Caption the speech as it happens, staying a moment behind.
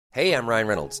Hey, I'm Ryan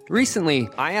Reynolds. Recently,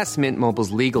 I asked Mint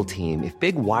Mobile's legal team if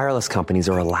big wireless companies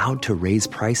are allowed to raise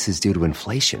prices due to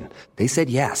inflation. They said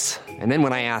yes. And then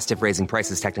when I asked if raising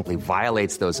prices technically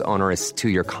violates those onerous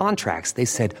two-year contracts, they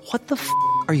said, "What the f***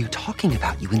 are you talking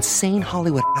about, you insane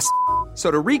Hollywood ass?" So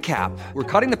to recap, we're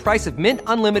cutting the price of Mint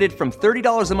Unlimited from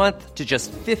 $30 a month to just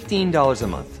 $15 a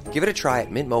month. Give it a try at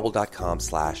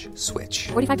mintmobile.com/switch.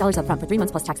 $45 up front for 3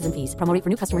 months plus taxes and fees. Promo rate for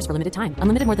new customers for limited time.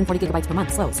 Unlimited more than 40 gigabytes per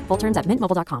month. Slows full terms at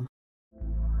mintmobile.com.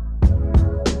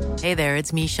 Hey there,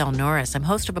 it's Michelle Norris. I'm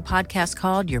host of a podcast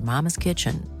called Your Mama's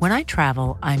Kitchen. When I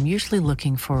travel, I'm usually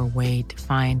looking for a way to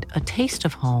find a taste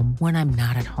of home when I'm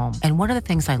not at home. And one of the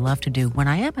things I love to do when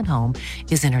I am at home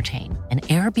is entertain. And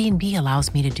Airbnb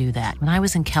allows me to do that. When I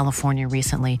was in California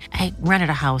recently, I rented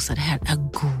a house that had a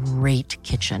great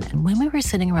kitchen. And when we were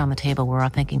sitting around the table, we were all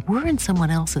thinking, we're in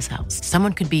someone else's house.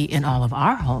 Someone could be in all of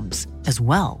our homes as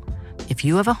well. If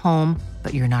you have a home,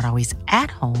 but you're not always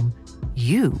at home,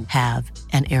 you have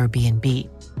an Airbnb.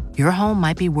 Your home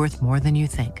might be worth more than you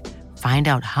think. Find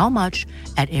out how much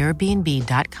at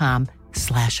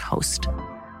airbnb.com/host.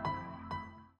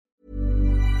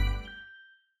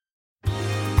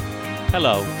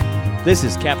 Hello, this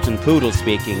is Captain Poodle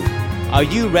speaking. Are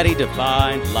you ready to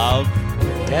find love?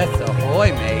 Yes,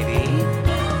 ahoy, matey.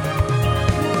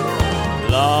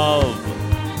 Love.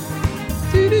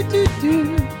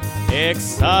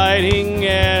 Exciting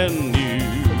and new.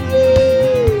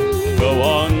 Go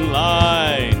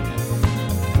online.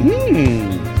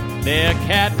 They're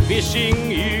catfishing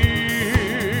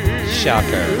you.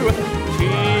 Shocker.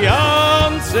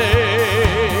 Fiancé.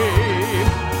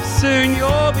 Soon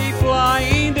you'll be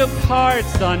flying to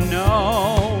parts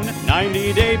unknown.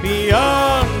 90-day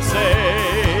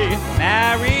Beyonce.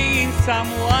 Marrying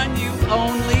someone you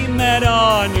only met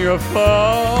on your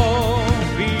phone.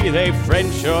 Be they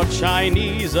French or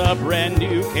Chinese, a brand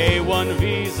new K1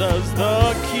 visa's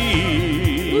the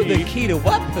key. Ooh, the key to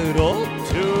what, Poodle?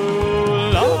 To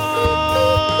love.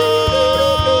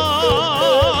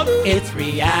 It's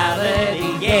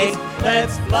reality, yes,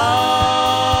 let's love.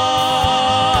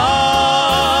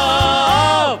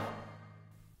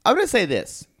 I'm going to say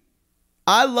this.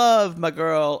 I love my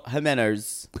girl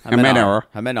Jimenez. Jimenez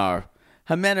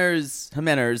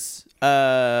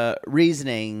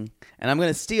reasoning, and I'm going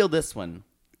to steal this one.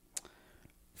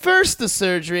 First the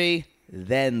surgery,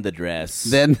 then the dress.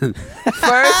 Then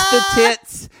first the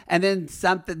tits, and then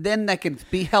something. Then that can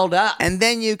be held up, and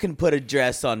then you can put a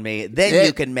dress on me. Then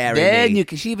you can marry me. Then you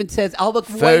can. She even says, "I'll look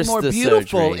First way more the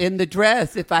beautiful surgery. in the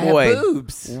dress if I Boy, have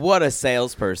boobs." What a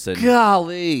salesperson.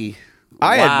 Golly,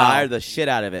 I wow. admire the shit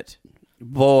out of it.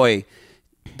 Boy,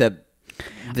 the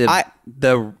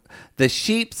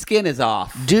sheep skin is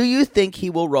off. Do you think he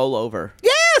will roll over?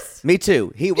 Yes, me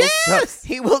too. He will. Yes!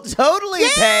 He will totally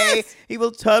pay. Yes! He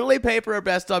will totally pay for a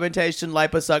breast augmentation,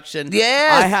 liposuction.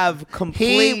 Yes, I have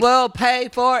complete. He will pay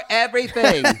for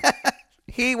everything.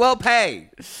 He will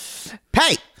pay.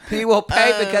 He will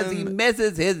pay because he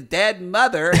misses his dead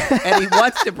mother and he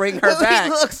wants to bring her back.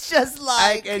 He looks just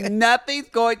like. And nothing's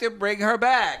going to bring her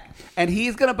back. And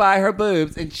he's going to buy her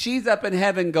boobs, and she's up in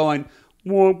heaven going,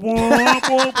 womp, womp,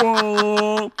 womp,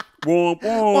 womp, womp,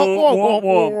 womp,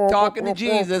 womp, talking to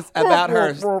Jesus about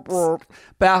her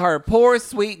poor,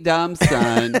 sweet, dumb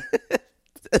son.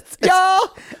 Y'all,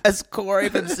 as Corey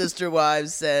from Sister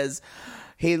Wives says,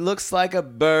 he looks like a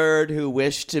bird who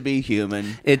wished to be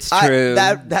human. It's true.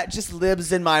 That just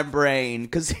lives in my brain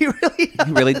because he really does.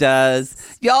 He really does.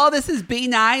 Y'all, this is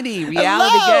B90,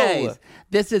 Reality Hello. Gaze.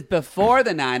 This is before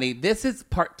the 90. This is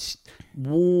part two.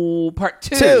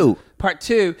 Part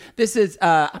two. This is,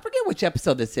 I forget which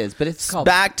episode this is, but it's called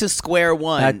Back to Square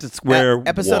One.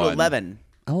 Episode 11.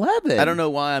 11. I don't know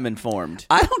why I'm informed.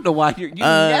 I don't know why you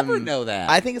never know that.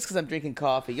 I think it's because I'm drinking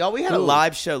coffee. Y'all, we had a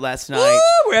live show last night.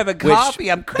 Ooh, we're having coffee.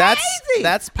 I'm crazy.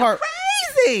 That's part.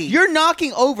 Crazy. You're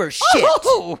knocking over shit.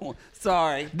 Oh,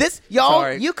 sorry.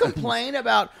 You complain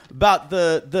about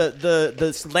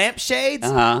the lampshades.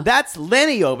 That's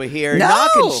Lenny over here No.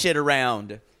 knocking shit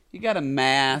around. You got a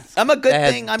mask. I'm a good that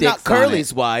has thing I'm dicks not on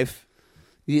Curly's it. wife.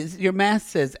 Your mask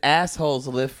says "assholes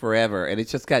live forever," and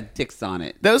it's just got dicks on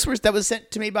it. That was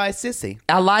sent to me by Sissy.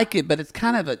 I like it, but it's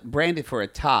kind of branded for a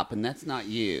top, and that's not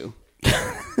you.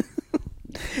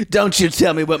 Don't you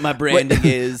tell me what my branding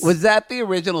is. Was that the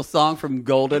original song from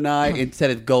GoldenEye instead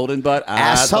of Golden Butt?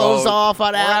 Assholes off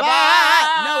on forever.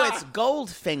 No, it's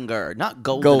Goldfinger, not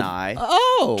GoldenEye.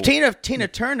 Oh. Tina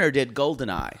Turner did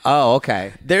GoldenEye. Oh,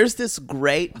 okay. There's this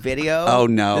great video. Oh,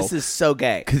 no. This is so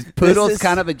gay. Because Poodle's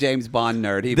kind of a James Bond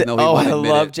nerd, even though he won't I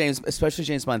admit love it. James, especially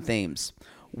James Bond themes.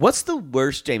 What's the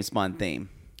worst James Bond theme?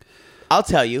 I'll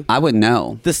tell you. I wouldn't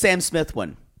know. The Sam Smith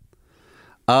one.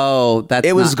 Oh,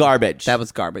 It was garbage. That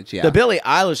was garbage. Yeah, The Billie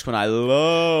Eilish one I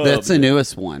love. that's the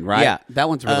newest one, right? Yeah, that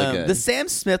one's really good. The Sam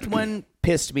Smith one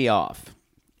pissed me off.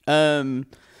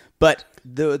 But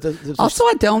the also,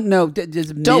 I don't know.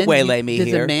 Does Don't waylay me Does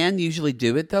here. a man usually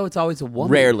do it though? It's always a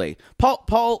woman. rarely. Paul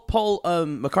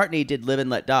McCartney did "Live and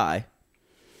Let Die."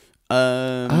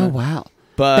 Oh wow!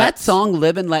 But- that song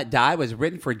 "Live and Let Die" was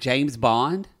written for James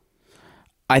Bond.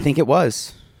 I think it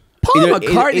was. Paul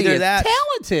McCartney is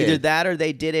talented. Either that or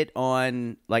they did it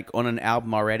on an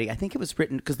album already. I think it was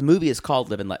written because the movie is called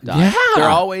Live and Let Die. Yeah. They're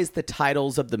always the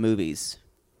titles of the movies.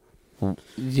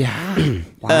 Yeah.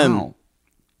 Wow.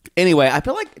 Anyway, I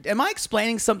feel like, am I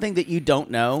explaining something that you don't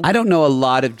know? I don't know a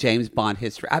lot of James Bond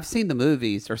history. I've seen the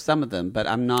movies or some of them, but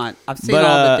I'm not. I've seen all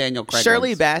the Daniel Craig Shirley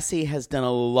ones. Bassey has done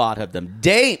a lot of them.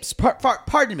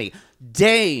 Pardon me,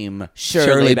 Dame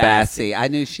Shirley Bassey. I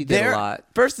knew she did a lot.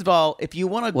 First of all, if you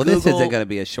want to Well, Google... this isn't going to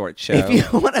be a short show. If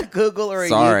you want to Google or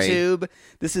Sorry. YouTube,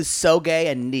 this is so gay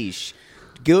and niche.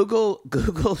 Google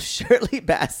Shirley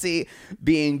Bassey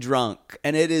being drunk,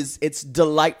 and it's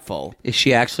delightful. Is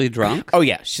she actually drunk? Oh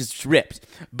yeah, she's ripped.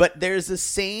 But there's a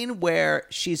scene where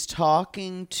she's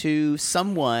talking to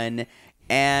someone,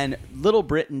 and Little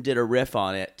Britain did a riff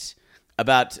on it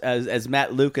about as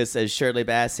Matt Lucas as Shirley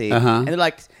Bassey, and they're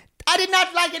like, "I did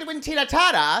not like it when Tina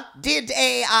Turner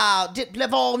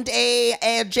performed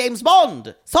a James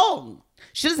Bond song.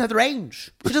 She doesn't have the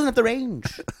range. She doesn't have the range.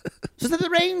 She doesn't have the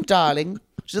range, darling.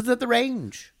 She doesn't have the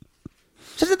range.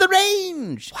 She doesn't have the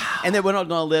range." Wow. And they went on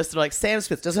a list. They're like, Sam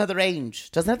Smith doesn't have the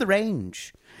range. Doesn't have the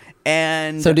range.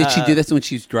 And So did she do this when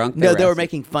she was drunk? No, they were asking-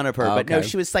 making fun of her. Oh, But no, okay.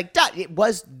 she was like, it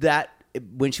was that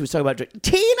when she was talking about drink.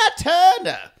 Tina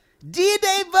Turner did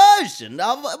a version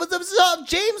of a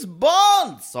James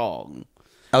Bond song.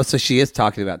 Oh, so she is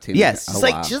talking about Tina. Yes. Oh, It's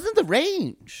like, wow. she doesn't have the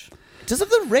range. Doesn't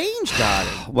have the range,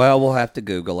 darling. Well, we'll have to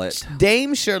Google it.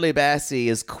 Dame Shirley Bassey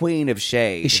is Queen of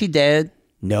Shade. Is she dead?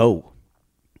 No.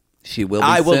 She will be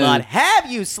I will soon. not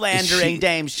have you slandering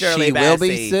Dame Shirley She Bassey. will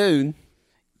be soon.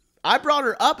 I brought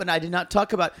her up and I did not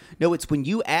talk about... No, it's when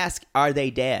you ask, are they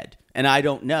dead? And I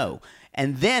don't know.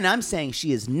 And then I'm saying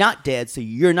she is not dead, so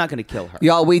you're not going to kill her.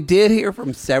 Y'all, we did hear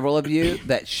from several of you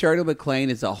that Shirley MacLaine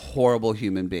is a horrible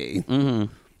human being.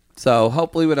 Mm-hmm. So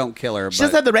hopefully we don't kill her. She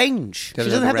doesn't have the range. She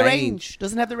doesn't have the range. range.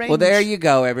 Doesn't have the range. Well, there you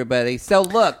go, everybody. So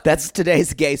look, That's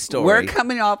today's gay story. we're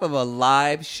coming off of a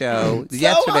live show So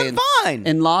yesterday I'm fine.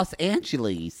 in Los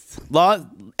Angeles.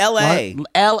 L.A.,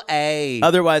 L.A.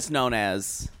 otherwise known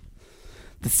as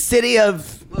the city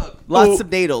of lots of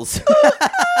needles.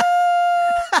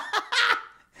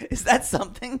 Is that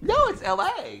something? No, it's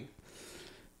L.A.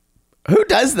 Who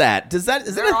does that? Is that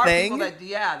There a are thing? people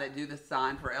that do the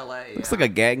sign for L.A. Looks like a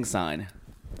gang sign.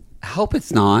 I hope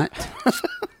it's not.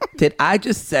 Did I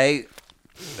just say?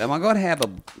 Am I going to have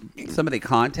somebody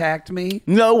contact me?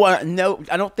 No, I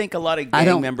don't think a lot of I gang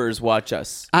don't- members watch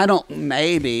us. I don't.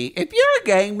 Maybe if you're a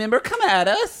gang member, come at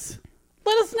us.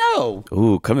 Let us know.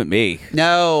 Ooh, come at me.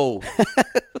 No,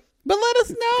 but let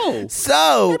us know.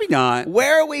 So Maybe not.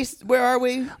 Where are we? Where are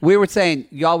we? We were saying,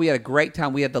 y'all, we had a great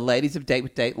time. We had the ladies of Date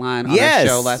with Dateline on Yes. our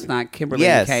show last night. Kimberly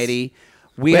Yes. and Katie.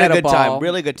 We had a good ball. time.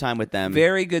 Really good time with them.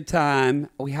 Very good time.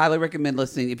 We highly recommend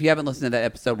listening. If you haven't listened to that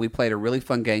episode, we played a really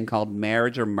fun game called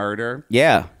Marriage or Murder.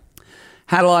 Yeah.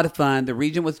 Had a lot of fun. The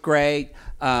region was great.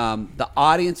 The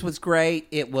audience was great.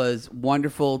 It was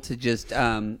wonderful to just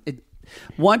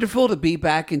wonderful to be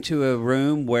back into a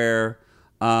room where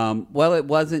it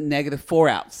wasn't -4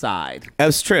 outside.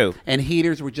 That's true. And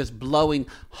heaters were just blowing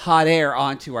hot air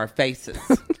onto our faces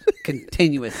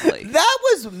continuously. That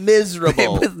was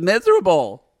miserable. It was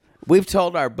miserable. We've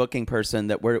told our booking person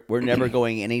that we're never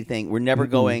going anything. We're never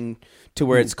going to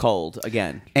where it's cold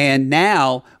again. And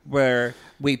now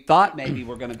we thought maybe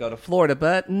we're going to go to Florida,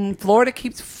 but Florida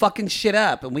keeps fucking shit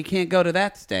up, and we can't go to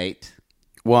that state.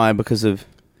 Why? Because of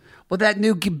Well, that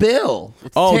new bill.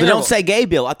 It's they terrible. don't say gay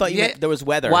bill. I thought you Yeah. meant there was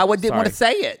weather. Well, I didn't want to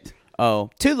Sorry. say it. Oh,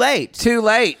 too late. Too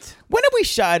late. When have we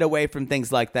shied away from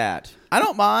things like that? I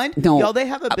don't mind. No. Y'all, they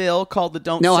have a bill called the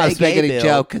Don't No, Say I was Gay making bill. a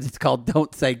joke because it's called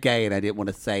 "Don't Say Gay," and I didn't want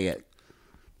to say it.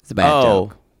 It's a bad Oh.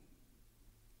 joke.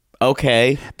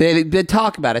 Okay. They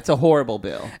talk about it. It's a horrible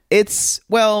bill. It's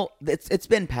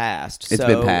been passed. It's so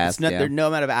been passed, It's not, yeah. there, no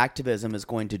amount of activism is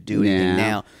going to do anything Yeah.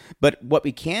 now. But what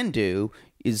we can do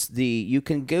is you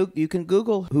can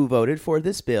Google who voted for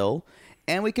this bill,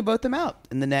 and we can vote them out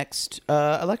in the next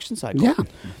election cycle. Yeah.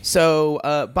 So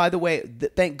by the way,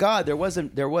 thank God there was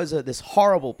this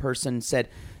horrible person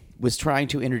was trying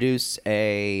to introduce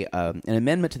an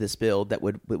amendment to this bill that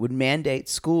would mandate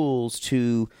schools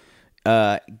to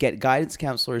get guidance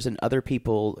counselors and other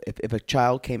people, if a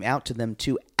child came out to them,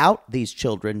 to out these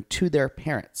children to their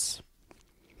parents.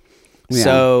 Yeah.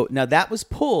 So now that was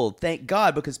pulled, thank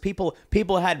God, because people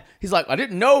had. He's like, I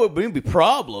didn't know it would be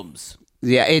problems.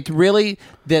 Yeah, it's really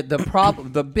the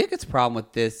problem. The biggest problem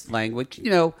with this language,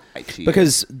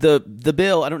 because the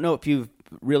bill. I don't know if you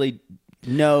really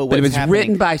know, but it was happening.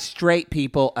 Written by straight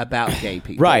people about gay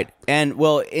people, right? And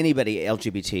anybody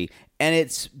LGBT. And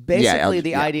it's basically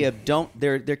the idea of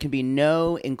there can be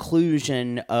no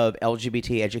inclusion of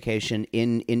LGBT education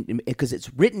in because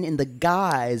it's written in the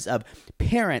guise of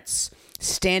parents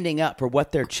standing up for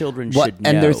what their children should know.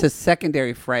 And there's a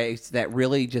secondary phrase that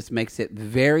really just makes it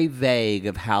very vague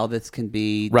of how this can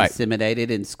be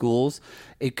disseminated in schools,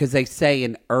 because they say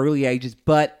in early ages,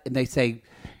 and they say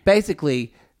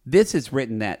basically this is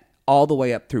written that all the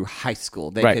way up through high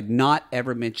school. They could not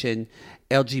ever mention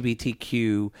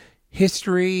LGBTQ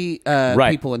history,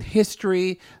 people in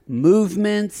history,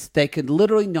 movements. They could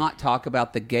literally not talk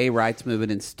about the gay rights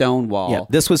movement in Stonewall. Yeah,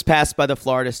 this was passed by the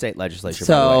Florida State Legislature.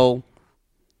 So,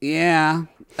 yeah.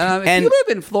 If you live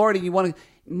in Florida, you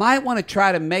might want to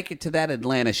try to make it to that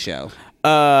Atlanta show.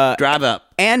 Drive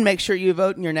up. And make sure you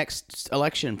vote in your next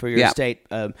election for your state.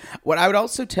 What I would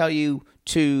also tell you,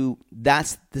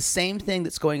 that's the same thing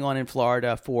that's going on in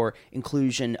Florida for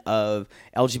inclusion of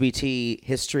LGBT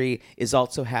history is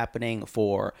also happening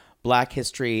for Black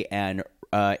history and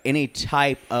any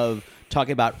type of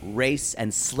talking about race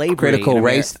and slavery. Critical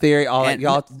race theory. All that,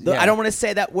 y'all. I don't want to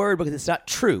say that word because it's not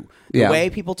true. The way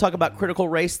people talk about critical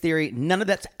race theory, none of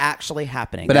that's actually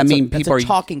happening. But that's people are a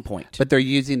talking point. But they're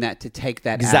using that to take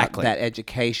that out, that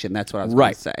education. That's what I was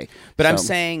going to say. But I'm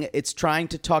saying it's trying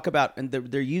to talk about, and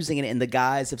they're using it in the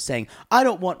guise of saying, I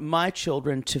don't want my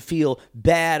children to feel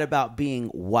bad about being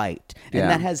white. And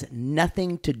that has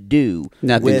nothing to do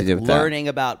with learning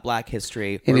about Black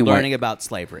history or learning about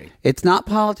slavery. It's not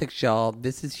politics, y'all.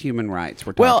 This is human rights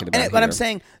we're talking about. But I'm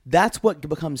saying that's what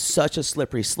becomes such a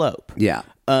slippery slope. Yeah.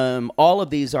 All of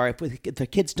these are if the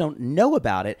kids don't know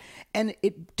about it, and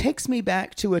it takes me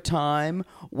back to a time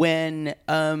when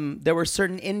there were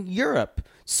certain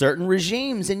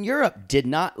regimes in Europe did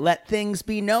not let things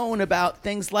be known about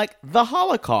things like the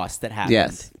Holocaust that happened.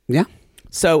 Yes. Yeah.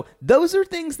 So those are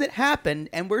things that happened,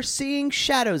 and we're seeing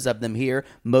shadows of them here,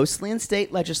 mostly in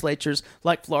state legislatures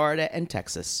like Florida and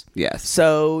Texas. Yes.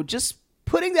 So just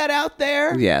putting that out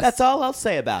there, that's all I'll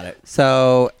say about it.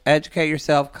 So educate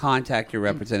yourself, contact your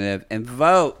representative, and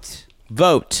vote.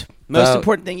 Vote. Most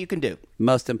important thing you can do.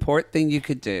 Most important thing you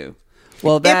could do.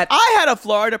 Well, if I had a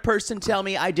Florida person tell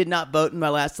me I did not vote in my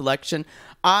last election,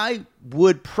 I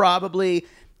would probably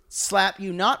slap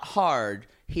you not hard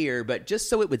here, but just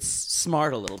so it would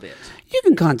smart a little bit. You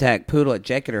can contact Poodle at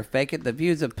Jake It or Fake It. The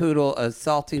views of Poodle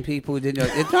assaulting people who didn't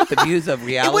know. It's not the views of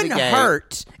reality. It wouldn't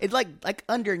hurt. It's like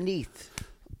underneath.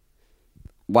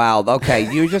 Wow.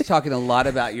 Okay. You were just talking a lot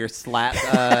about your slap,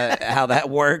 how that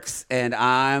works, and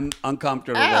I'm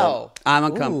uncomfortable. Ow. I'm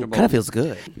uncomfortable. Kind of feels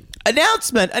good.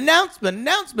 Announcement.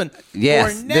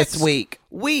 Yes, for next this week.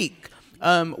 We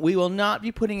will not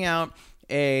be putting out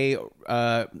a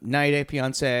 90 Day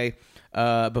Fiancé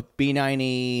but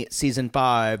B90 Season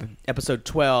 5, Episode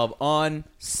 12 on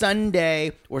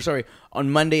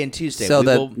Monday and Tuesday. So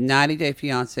the 90 Day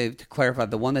Fiancé, to clarify,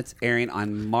 the one that's airing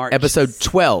on March... Episode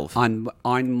 12.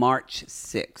 On March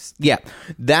 6th. Yeah.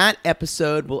 That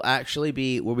episode will actually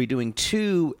be... We'll be doing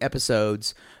 2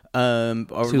 episodes... or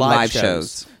 2 live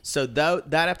shows. So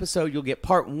that episode, you'll get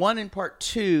part 1 and part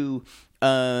 2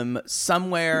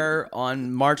 somewhere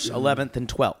on March 11th and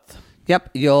 12th.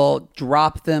 Yep, you'll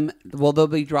drop them. Well, they'll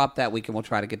be dropped that week, and we'll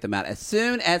try to get them out as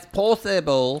soon as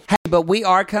possible. Hey, but we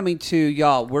are coming to,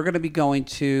 y'all, we're going to be going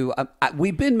to,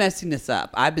 we've been messing this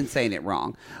up. I've been saying it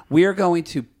wrong. We are going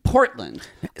to Portland.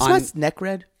 So that's neck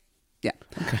red? Yeah.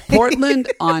 Okay.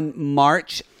 Portland on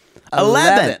March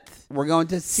 11th. We're going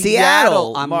to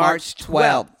Seattle on March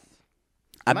 12th.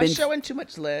 Am I showing too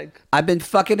much leg? I've been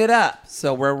fucking it up,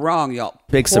 so we're wrong, y'all.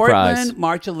 Big Portland, surprise.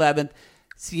 March 11th.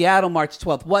 Seattle, March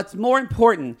 12th. What's more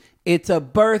important, it's a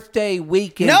birthday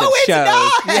weekend of shows. It's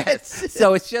not! Yes.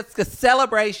 So it's just a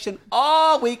celebration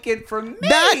all weekend for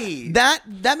me.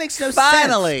 That makes no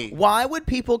Finally. sense. Why would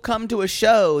people come to a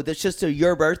show that's just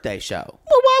your birthday show?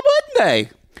 Well, why wouldn't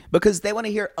they? Because they want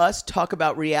to hear us talk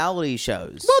about reality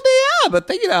shows. Well, yeah, but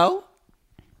they, I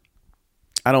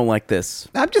don't like this.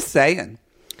 I'm just saying.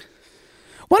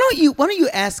 Why don't you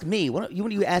ask me? Why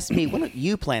don't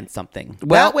you plan something?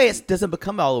 Well, that way it doesn't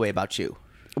become all the way about you.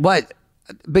 What?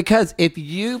 Because if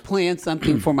you plan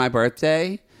something for my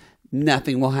birthday,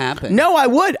 nothing will happen. No, I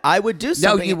would. I would do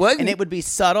something. No, you wouldn't. And it would be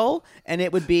subtle, and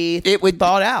it would be It would-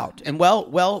 thought out and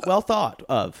well thought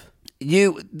of.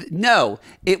 No,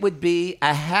 it would be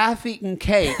a half-eaten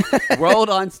cake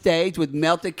rolled on stage with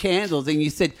melted candles, and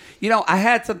you said, I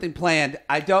had something planned.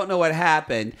 I don't know what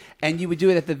happened, and you would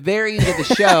do it at the very end of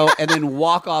the show, and then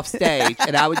walk off stage,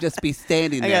 and I would just be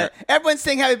standing there. Everyone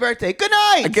sing happy birthday. Good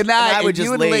night. Good night. And I would and just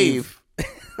you would leave.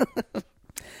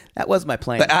 That was my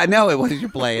plan. But I know it was your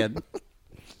plan.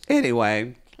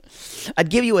 Anyway,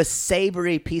 I'd give you a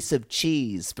savory piece of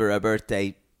cheese for a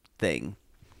birthday thing.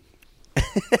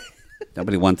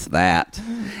 nobody wants that.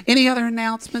 Any other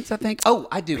announcements, I think? Oh,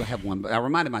 I do have one, but I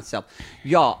reminded myself.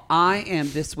 Y'all, I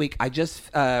am this week, I just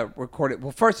recorded,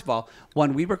 well, first of all,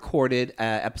 we recorded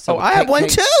an episode. Oh, with I have one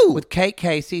too. With Kate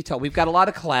Casey. We've got a lot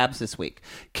of collabs this week.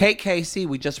 Kate Casey,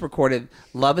 we just recorded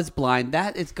Love is Blind.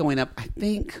 That is going up, I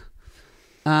think.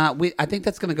 I think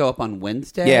that's going to go up on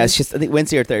Wednesday. Yeah, it's just I think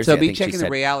Wednesday or Thursday. So I be think she checking the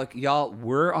said. reality. Y'all,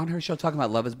 we're on her show talking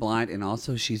about Love is Blind, and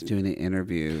also she's doing an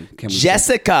interview. Can we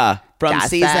Jessica from Jessica.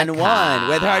 season 1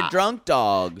 with her drunk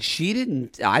dog.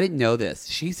 I didn't know this.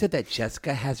 She said that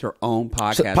Jessica has her own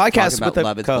podcast. Podcast talking with about a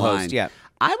Love is co-host, Blind. yeah.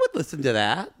 I would listen to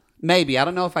that. Maybe. I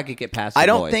don't know if I could get past her I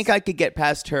don't voice. think I could get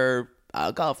past her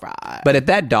girlfriend. But if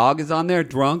that dog is on there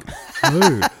drunk,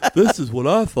 hey, this is what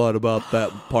I thought about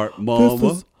that part,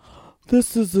 Mama.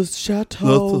 This is a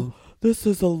chateau. This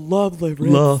is a lovely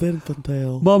red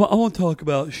Zinfandel. Mama, I want to talk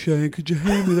about Shane. Could you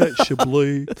hand me that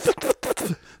Chablis?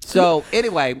 So,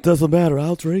 anyway, Doesn't matter.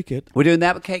 I'll drink it. we're doing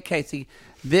that with Kate Casey.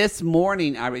 This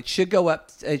morning, it should go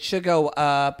up.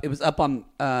 It was up on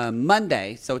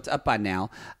Monday, so it's up by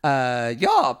now.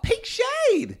 Y'all, Pink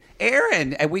Shade,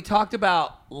 Aaron, and we talked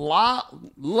about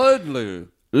Ludlu.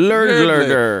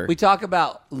 Lurder. We talk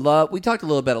about love. We talked a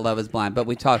little bit of Love is Blind, but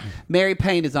we talked. Mary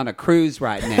Payne is on a cruise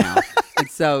right now, and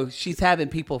so she's having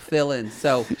people fill in.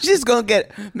 So She's going to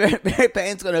get, Mary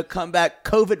Payne's going to come back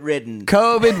COVID-ridden.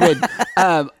 COVID would.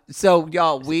 So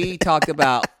y'all, we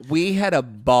had a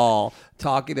ball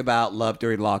talking about love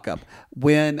during lockup.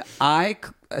 When I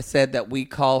said that we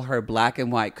call her Black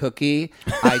and White Cookie,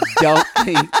 I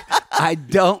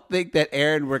don't think that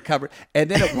Aaron recovered. And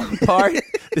then at one part,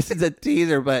 this is a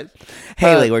teaser, but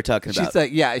Haley, we're talking about.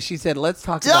 She said, let's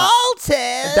talk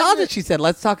Dalton! she said,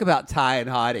 let's talk about Ty and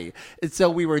Hottie. And so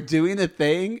we were doing a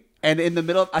thing, and in the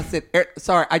middle, I said,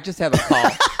 sorry, I just have a call.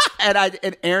 And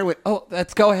Aaron went, oh,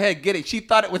 let's go ahead, get it. She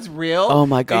thought it was real. Oh,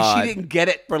 my God. And she didn't get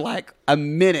it for like a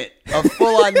minute, a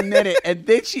full-on minute. And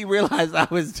then she realized I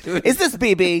was doing Is this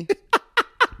BB?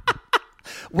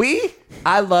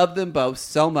 I love them both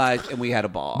so much, and we had a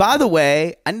ball. By the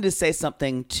way, I need to say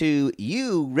something to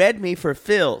you. Read me for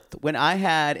filth when I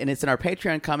had, and it's in our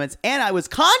Patreon comments, and I was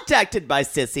contacted by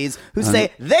sissies who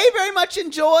say they very much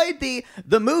enjoyed the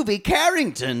movie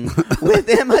Carrington with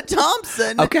Emma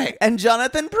Thompson and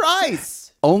Jonathan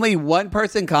Pryce. Only one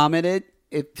person commented.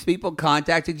 If people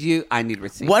contacted you, I need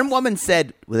receipts. One woman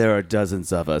said, well, there are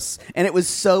dozens of us. And it was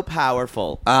so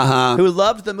powerful. Who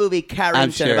loved the movie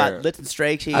Carrington about Lytton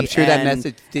Strachey I'm sure that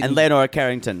message didn't, and Leonora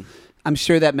Carrington. I'm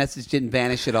sure that message didn't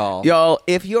vanish at all. Y'all,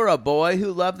 if you're a boy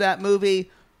who loved that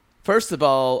movie, first of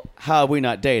all, how are we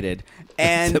not dated?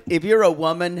 And if you're a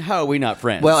woman, how are we not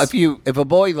friends? Well, if a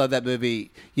boy loved that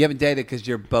movie, you haven't dated because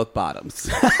you're both bottoms.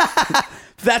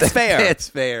 That's fair. It's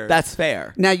fair. That's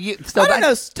fair. Now I don't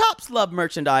know. Tops love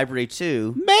Merchant Ivory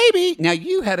too. Maybe. Now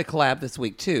you had a collab this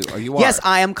week too, or you are? Yes,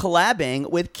 I am collabing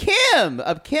with Kim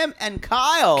of Kim and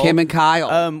Kyle. Kim and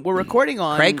Kyle. We're recording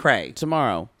on Cray Cray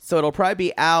tomorrow, so it'll probably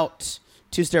be out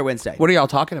Tuesday or Wednesday. What are y'all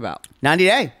talking about? 90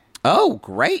 Day. Oh,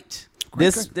 great.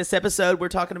 This episode we're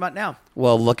talking about now.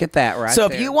 Well, look at that right So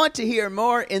there. if you want to hear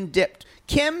more in-depth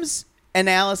Kim's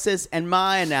analysis and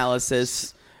my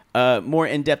analysis, more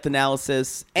in-depth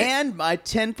analysis, and my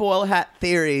tinfoil hat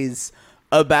theories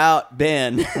about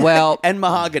Ben and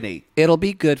mahogany. It'll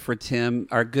be good for Tim,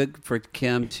 or good for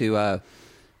Kim to,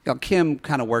 Kim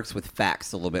kind of works with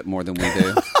facts a little bit more than we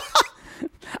do.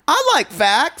 I like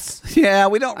facts. Yeah,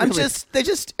 we don't really. They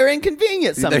just are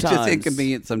inconvenient sometimes. They're just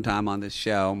inconvenient sometime on this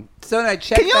show. So now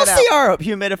check Can y'all that see out. our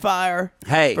humidifier?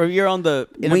 Hey. Or you're on the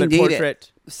We intimate need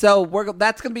portrait. it. So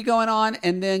that's going to be going on.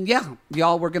 And then,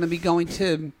 y'all, we're going to be going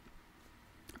to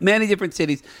many different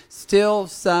cities. Still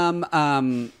some,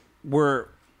 we're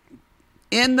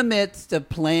in the midst of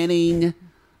planning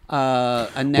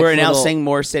a next We're announcing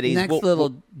more cities. Next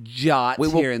little jots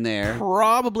here and there.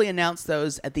 Probably announce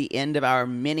those at the end of our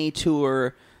mini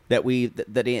tour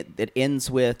that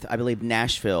ends with, I believe,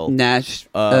 Nashville. On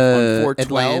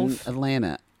 4/12.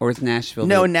 Atlanta. Or is Nashville?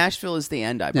 No, Nashville is the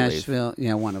end, I believe. Nashville,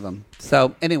 yeah, one of them.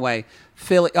 So anyway,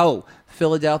 Philly. Oh,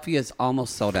 Philadelphia is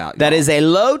almost sold out. That y'all. is a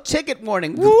low ticket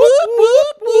warning. Whoop,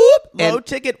 whoop, whoop. Low And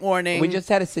ticket warning. We just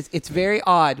had it's very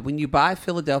odd when you buy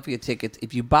Philadelphia tickets.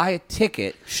 If you buy a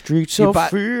ticket, Streets you of buy-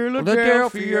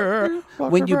 Philadelphia.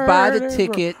 When you buy the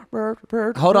ticket,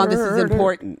 hold on, this is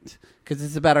important because this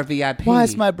is about our VIP. Why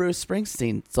is my Bruce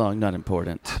Springsteen song not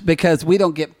important? Because we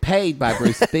don't get paid by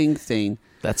Bruce Springsteen.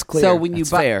 That's clear. So when you That's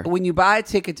buy fair. when you buy a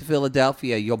ticket to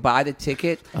Philadelphia, you'll buy the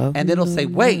ticket, and it'll say,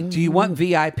 "Wait, do you want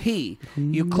VIP?"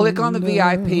 You click on the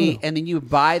VIP, and then you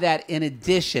buy that in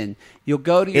addition. You'll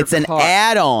go to your It's an car.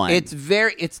 add-on. It's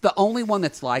it's the only one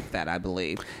that's like that, I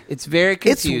believe. It's very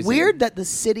confusing. It's weird that the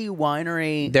City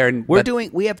Winery.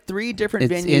 but We have 3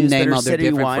 different it's venues in name that are of their City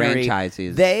different Winery.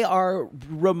 franchises. They are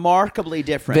remarkably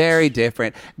different. Very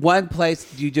different. One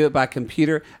place you do it by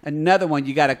computer. Another one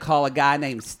you got to call a guy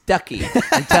named Stucky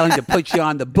and tell him to put you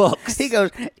on the books. He goes,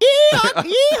 yeehaw,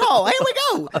 yeehaw, here we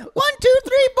go. 1, 2,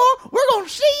 3, 4. We're gonna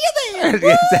see you there.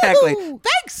 Exactly. Woo!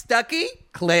 Thanks, Stucky.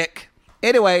 Click.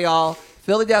 Anyway, y'all,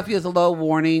 Philadelphia is a low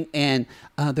warning, and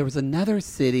there was another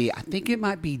city. I think it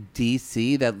might be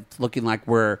D.C. that's looking like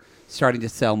we're starting to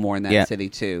sell more in that city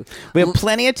too. We have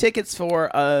plenty of tickets for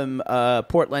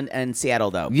Portland and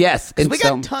Seattle, though. Yes, 'Cause and we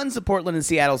so- got tons of Portland and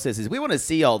Seattle sissies. We want to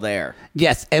see y'all there.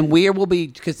 Yes, and we will be,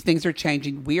 because things are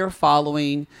changing, we are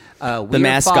following The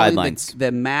mask guidelines.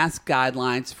 The mask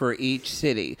guidelines for each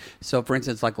city. So, for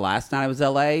instance, like last night I was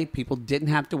LA, people didn't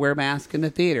have to wear masks in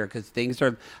the theater because things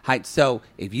are height. So,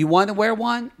 if you want to wear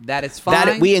one, that is fine.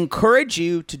 That we encourage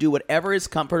you to do whatever is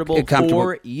comfortable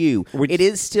for you. It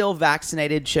is still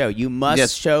vaccinated show. You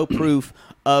must show proof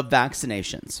of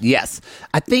vaccinations. Yes.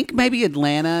 I think maybe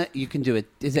Atlanta, you can do it.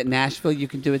 Is it Nashville, you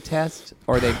can do a test?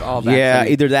 Or they've all vaccinated?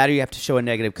 Yeah, either that or you have to show a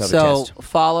negative COVID So test.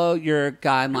 follow your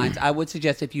guidelines. I would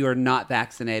suggest if you are not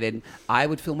vaccinated, I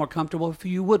would feel more comfortable if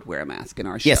you would wear a mask in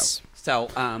our show. Yes. So,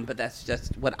 but that's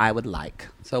just what I would like.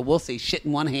 So we'll see. Shit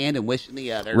in one hand and wish in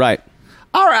the other. Right.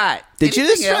 All right. Did you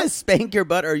just Anything try to else? spank your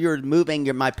butt, or you're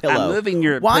moving my pillow? I'm moving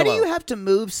your Why pillow. do you have to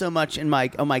move so much on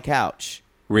my couch?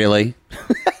 Really?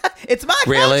 It's my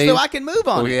Really? couch, so I can move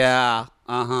on it. Yeah.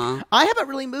 Uh-huh. I haven't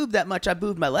really moved that much. I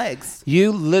moved my legs.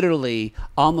 You literally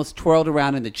almost twirled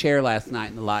around in the chair last night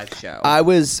in the live show.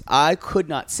 I could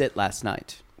not sit last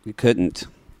night. You couldn't.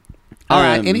 All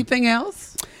right. Anything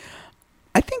else?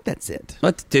 I think that's it.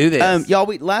 Let's do this. Y'all,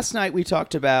 last night we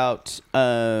talked about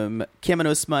Kim and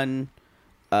Usman,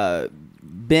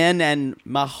 Ben and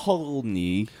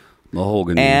Mahogany,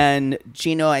 and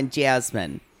Gino and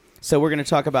Jasmine. So we're going to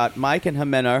talk about Mike and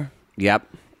Jimena. Yep.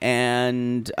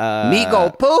 And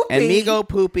Migo Poopy. and Migo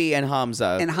Poopy and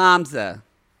Hamza And Hamza.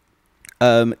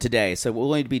 today. So we'll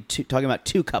only be talking about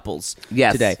 2 couples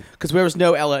Yes. today because there was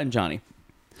no Ella and Johnny.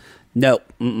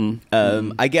 Nope.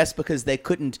 Mm-mm. I guess because they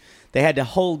had to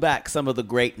hold back some of the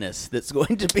greatness that's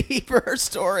going to be for her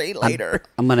story later.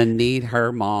 I'm going to need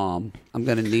her mom. I'm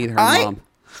going to need her mom.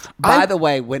 By the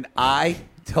way, when I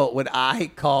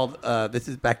called, this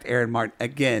is back to Aaron Martin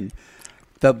again.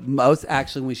 The most,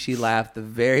 actually, when she laughed, the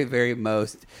very, very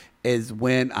most is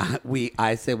when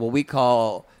I said, well, we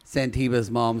call Santiba's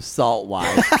mom Salt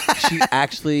Wife. She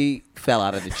actually fell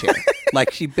out of the chair.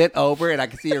 Like, she bent over, and I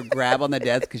could see her grab on the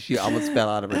desk because she almost fell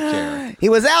out of her chair. He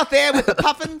was out there with the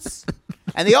puffins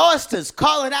and the oysters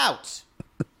calling out.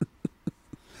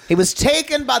 He was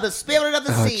taken by the spirit of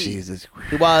the sea. Jesus.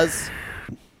 He was.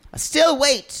 I still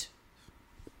wait,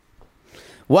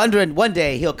 wondering one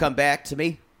day he'll come back to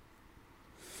me.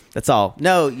 That's all.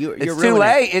 No, you're It's too ruining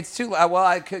late. it. It's too late. Well,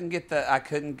 I couldn't get.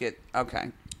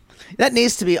 Okay. That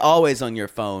needs to be always on your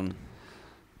phone.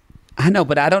 I know,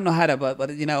 but I don't know how to.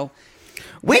 But you know,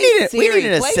 We hey, need Siri,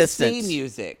 an play assistant. C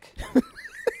music.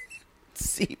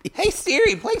 See, Hey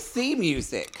Siri, play C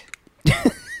music.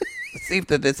 Let's see if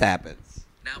this happens.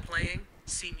 Now playing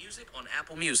C Music on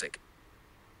Apple Music.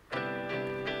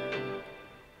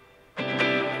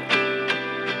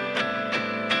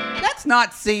 That's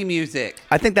not C music.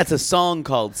 I think that's a song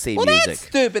called C Well, Music. that's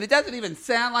stupid. It doesn't even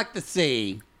sound like the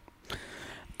C.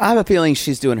 I have a feeling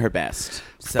she's doing her best.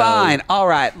 So. Fine. All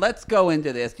right. Let's go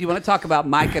into this. Do you want to talk about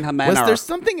Mike and Jimena? Was there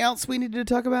something else we needed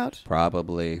to talk about?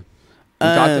 Probably. We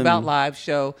talked about live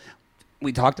show.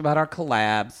 We talked about our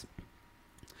collabs.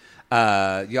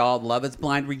 Y'all, Love Is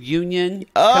Blind reunion coming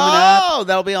up. Oh,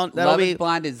 that'll be Love Is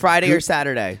Blind is Friday good. or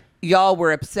Saturday. Y'all,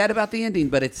 we're upset about the ending,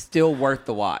 but it's still worth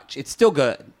the watch. It's still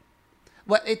good.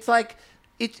 What it's like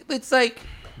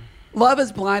Love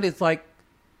Is Blind is like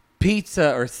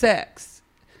pizza or sex.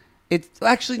 It's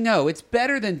actually no, it's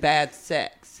better than bad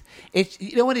sex. It's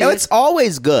you know what it No, is? it's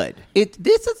always good.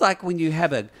 This is like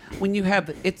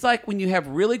it's like when you have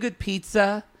really good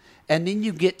pizza and then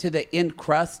you get to the end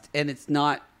crust and it's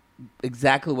not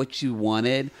exactly what you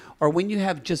wanted, or when you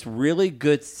have just really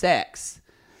good sex,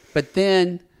 but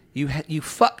then you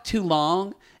fuck too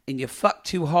long and you fuck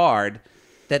too hard,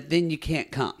 that then you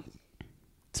can't come.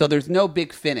 So there's no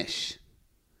big finish.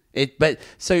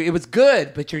 So it was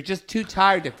good, but you're just too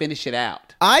tired to finish it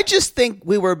out. I just think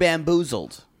we were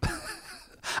bamboozled.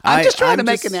 I'm just trying to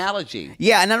make an analogy.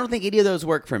 Yeah, and I don't think any of those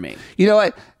work for me. You know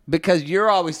what? Because you're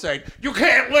always saying, you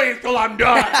can't leave till I'm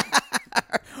done.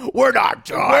 We're not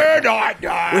done. We're not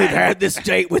done. We've had this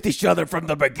date with each other from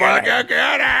the beginning.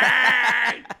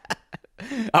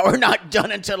 We're not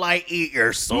done until I eat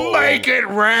your soul. Make it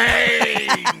rain.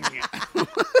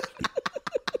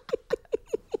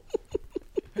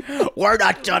 We're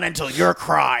not done until you're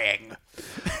crying.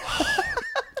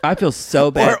 I feel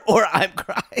so bad. Or I'm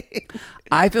crying.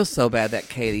 I feel so bad that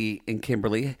Katie and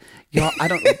Kimberly, y'all,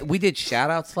 we did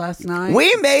shout outs last night.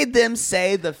 We made them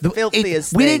say the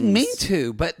filthiest things. We didn't mean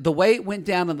to, but the way it went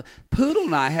down, Poodle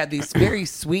and I had these very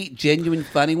sweet, genuine,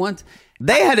 funny ones.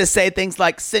 They had to say things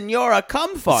like, Senora,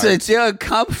 come fart. Senora,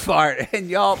 come fart. And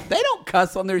y'all, they don't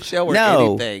cuss on their show or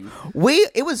anything.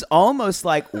 It was almost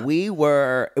like it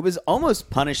was almost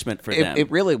punishment for them.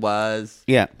 It really was.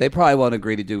 Yeah. They probably won't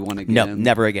agree to do one again. No,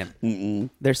 never again. Mm-mm.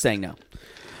 They're saying no.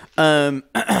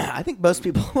 I think most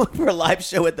people for a live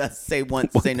show with us say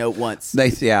no once.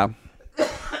 Yeah.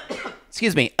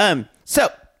 Excuse me. So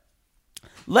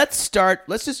let's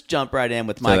just jump right in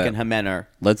with Mike and Jimenez.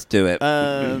 Let's do it.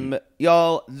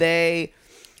 Y'all,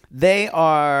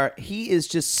 he is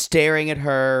just staring at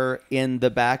her in the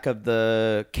back of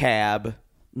the cab.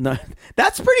 No,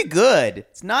 that's pretty good.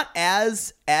 It's not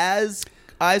as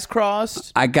eyes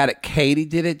crossed. I got it. Katie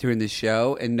did it during the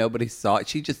show, and nobody saw it.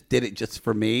 She just did it just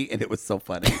for me, and it was so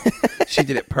funny. She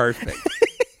did it perfect.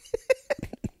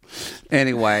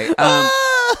 Anyway,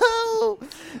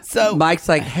 so Mike's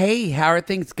like, "Hey, how are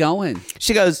things going?"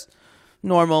 She goes,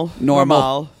 "Normal,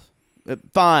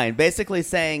 fine." Basically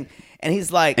saying, and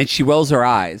he's like, and she rolls her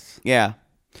eyes. Yeah,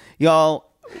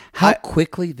 y'all, how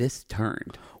quickly this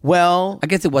turned. Well, I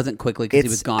guess it wasn't quickly because he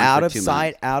was gone. Out for of 2 sight,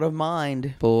 minutes. Out of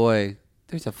mind. Boy.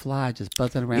 There's a fly just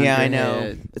buzzing around. Yeah, your I know.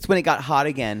 Head. It's when it got hot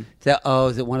again.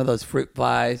 Is it one of those fruit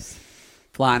flies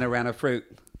flying around a fruit?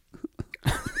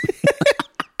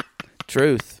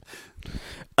 Truth.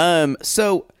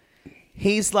 So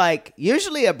he's like,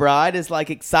 usually a bride is like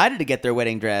excited to get their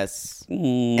wedding dress,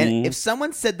 and if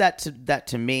someone said that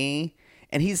to me,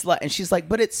 and she's like,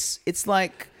 but it's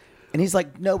like, and he's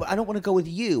like, no, but I don't want to go with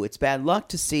you. It's bad luck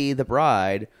to see the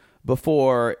bride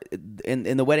before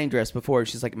in the wedding dress before.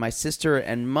 She's like, my sister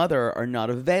and mother are not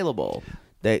available.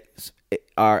 They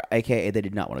are, aka they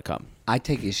did not want to come. I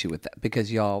take issue with that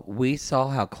because y'all, we saw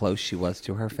how close she was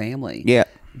to her family. Yeah.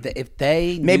 If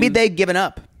they maybe they'd given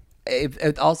up.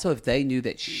 If they knew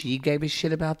that she gave a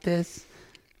shit about this,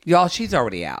 y'all, she's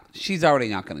already out. She's already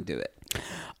not going to do it.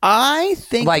 I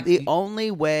think the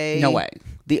only way I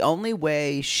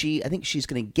think she's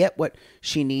going to get what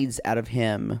she needs out of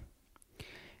him,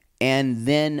 and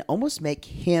then almost make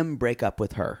him break up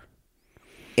with her.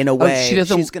 In a way,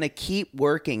 she's going to keep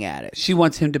working at it. She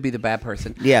wants him to be the bad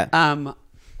person. Yeah.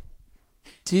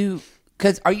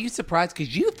 Because are you surprised?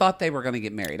 Because you thought they were going to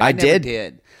get married. I never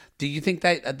did. Do you think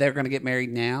that they're going to get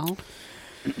married now?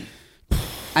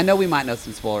 I know we might know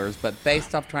some spoilers, but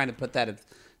based off trying to put that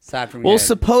aside from your head,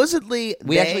 supposedly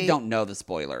we actually don't know the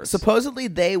spoilers. Supposedly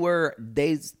they were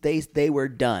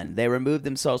done. They removed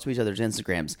themselves from each other's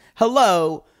Instagrams.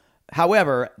 Hello.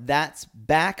 However, that's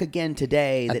back again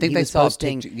today. I think they saw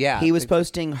posting. He was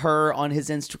posting her on his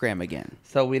Instagram again.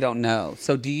 So we don't know.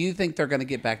 So do you think they're going to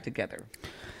get back together,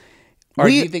 or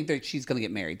do you think that she's going to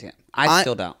get married to him? I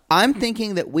still don't. I'm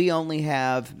thinking that we only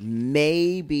have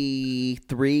maybe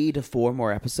 3 to 4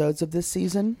 more episodes of this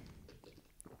season.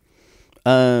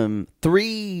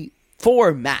 3,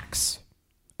 4 max,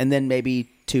 and then maybe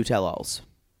 2 tell-alls.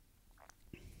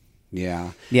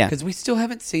 Yeah. Because we still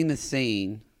haven't seen the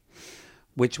scene,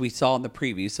 which we saw in the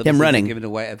preview. So him running, given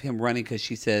away of him running because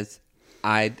she says,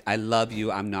 "I love you.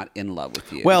 I'm not in love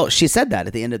with you." Well, she said that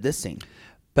at the end of this scene,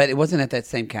 but it wasn't at that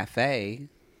same cafe.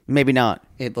 Maybe not.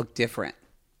 It looked different,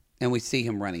 and we see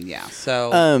him running. Yeah.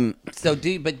 So, do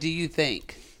you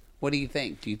think? What do you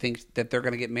think? Do you think that they're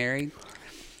going to get married?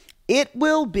 It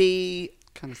will be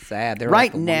kind of sad. They're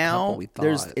right like the now. We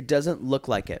thought. It doesn't look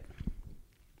like it.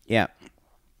 Yeah.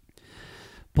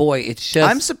 Boy, it's just.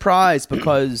 I'm surprised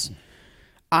because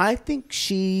I think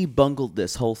she bungled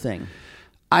this whole thing.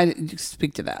 I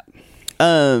speak to that.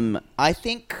 I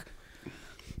think.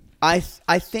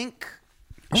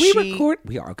 Are we recording?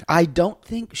 We are. Okay. I don't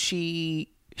think she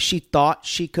she thought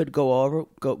she could go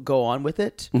on with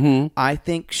it. I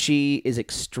think she is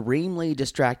extremely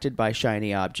distracted by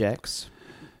shiny objects.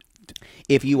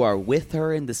 If you are with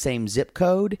her in the same zip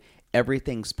code,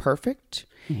 everything's perfect.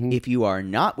 If you are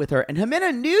not with her, and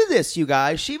Jimena knew this, you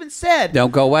guys. She even said,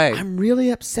 "Don't go away. I'm really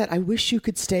upset. I wish you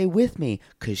could stay with me,"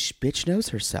 because bitch knows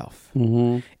herself.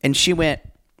 And she went,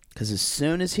 because as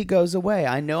soon as he goes away,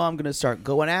 I know I'm going to start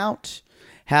going out,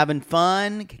 having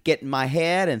fun, get in my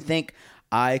head, and think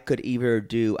I could either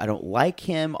do, I don't like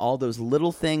him, all those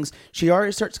little things. She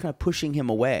already starts kind of pushing him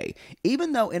away,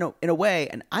 even though in a way,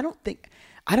 and I think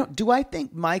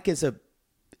Mike is a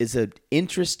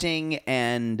interesting,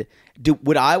 and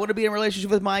would I want to be in a relationship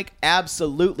with Mike?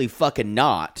 Absolutely fucking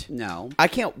not. No. I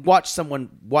can't watch someone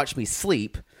watch me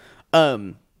sleep.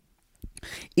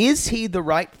 Is he the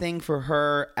right thing for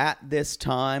her at this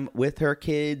time with her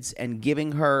kids and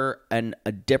giving her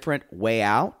a different way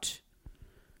out?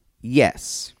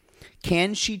 Yes.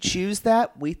 Can she choose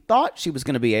that? We thought she was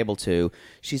going to be able to.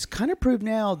 She's kind of proved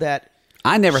now that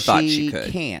I never thought she she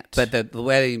could. can't. But the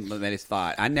way that it's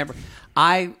thought,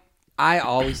 I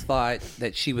always thought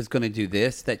that she was going to do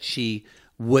this, that she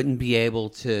wouldn't be able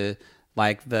to,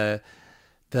 like the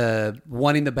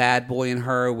wanting the bad boy in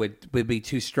her would be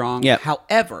too strong. Yep.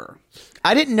 However,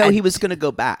 I didn't know he was going to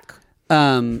go back.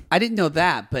 I didn't know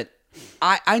that, but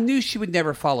I knew she would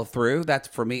never follow through. That's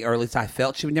for me, or at least I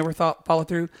felt she would never follow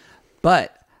through.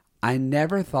 But I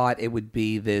never thought it would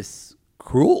be this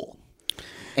cruel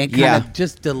and kind of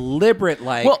just deliberate,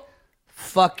 like,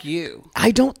 fuck you.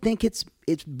 I don't think it's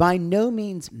by no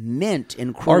means meant in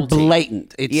Or cruelty.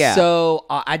 blatant. It's so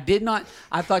I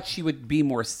thought she would be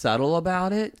more subtle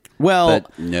about it. Well,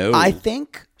 but no. I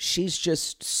think she's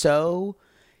just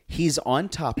he's on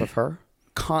top of her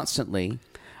constantly.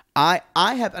 I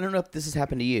don't know if this has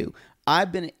happened to you.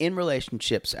 I've been in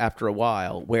relationships after a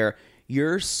while where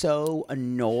you're so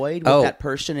annoyed with that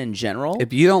person in general.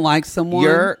 If you don't like someone,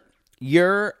 you are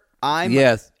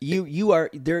it's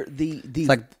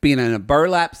like being in a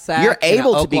burlap sack. You're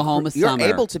able to Oklahoma be you're summer.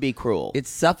 able to be cruel. It's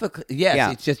suffocating.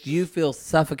 Yes, it's just you feel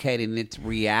suffocating in its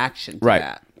reaction to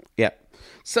that. Yep.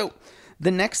 So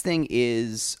the next thing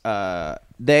is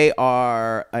they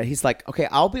are. He's like, okay,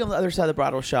 I'll be on the other side of the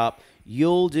bridal shop.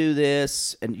 You'll do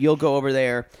this, and you'll go over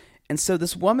there. And so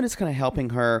this woman is kind of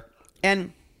helping her,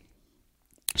 and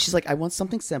she's like, I want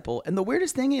something simple. And the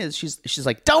weirdest thing is, she's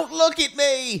like, don't look at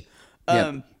me.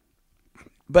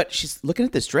 But she's looking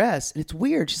at this dress, and it's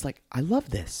weird. She's like, I love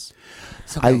this.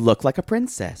 So I look like a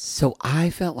princess. So I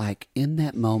felt like in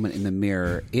that moment in the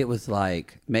mirror, it was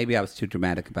like, maybe I was too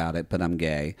dramatic about it, but I'm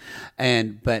gay.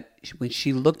 But when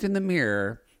she looked in the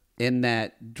mirror in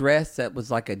that dress that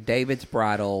was like a David's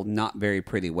bridal, not very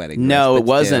pretty wedding dress. No, but it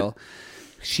wasn't. Still,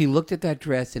 she looked at that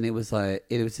dress, and it was like,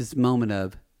 it was this moment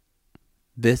of,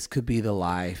 this could be the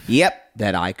life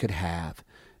that I could have.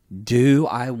 Do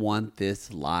I want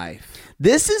this life?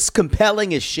 This is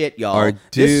compelling as shit, y'all. Or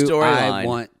this do I storyline.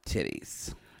 want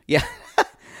titties? Yeah.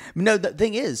 No, the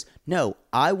thing is, no,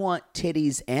 I want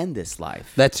titties and this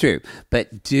life. That's true.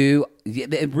 But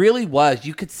it really was.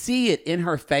 You could see it in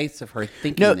her face of her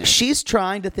thinking No, this. she's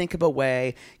trying to think of a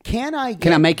way. Can I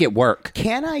make it work?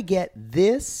 Can I get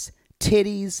this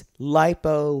titties,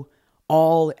 lipo,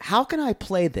 all? How can I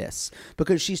play this?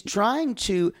 Because she's trying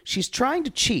to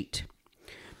cheat.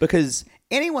 Because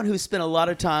anyone who's spent a lot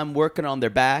of time working on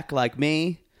their back like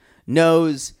me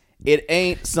knows it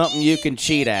ain't something you can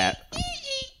cheat at.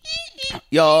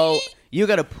 Y'all, you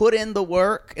got to put in the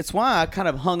work. It's why I kind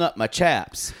of hung up my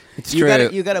chaps. It's you true.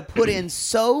 You got to put in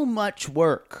so much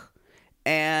work.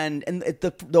 And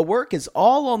the work is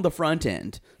all on the front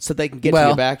end so they can get to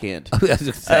your back end.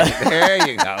 There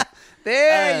you go.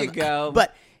 There you go.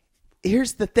 But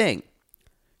here's the thing.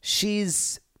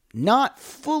 She's not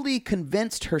fully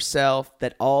convinced herself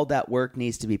that all that work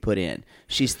needs to be put in.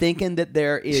 She's thinking that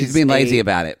there is... She's being lazy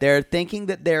about it. They're thinking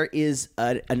that there is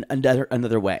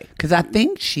another way. Because I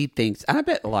think she thinks... I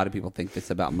bet a lot of people think this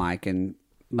about Mike. And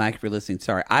Mike, if you're listening,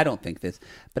 sorry, I don't think this.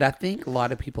 But I think a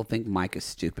lot of people think Mike is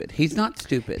stupid. He's not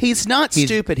stupid. He's not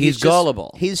stupid. He's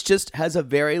gullible. He's just has a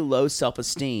very low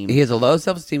self-esteem. He has a low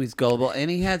self-esteem. He's gullible.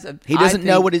 And he has a... He doesn't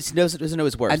know doesn't know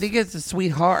his worth. I think it's a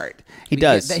sweetheart. He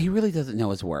does. He really doesn't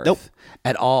know his worth. Nope.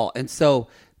 At all. And so,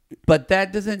 but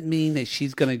that doesn't mean that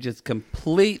she's going to just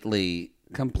completely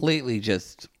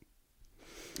just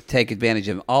take advantage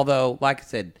of him. Although, like I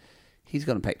said, he's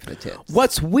going to pay for the tits.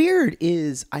 What's weird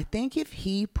is I think if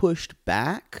he pushed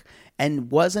back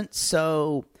and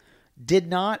did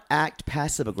not act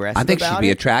passive aggressive I think about she'd be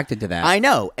it, attracted to that. I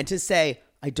know. And to say,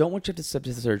 I don't want you to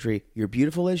subject to surgery. You're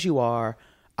beautiful as you are.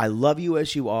 I love you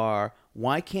as you are.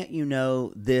 why can't you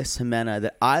know this, Jimena,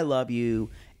 that I love you?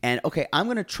 And okay, I'm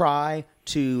going to try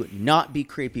to not be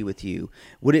creepy with you.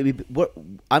 Would it be? What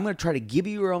I'm going to try to give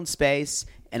you your own space,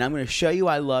 and I'm going to show you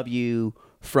I love you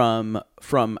from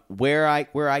where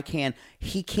I can.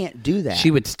 He can't do that.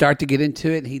 She would start to get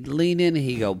into it, and he'd lean in, and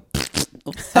he'd go,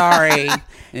 oh, "Sorry,"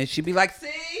 and she'd be like, "See,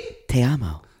 te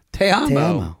amo, te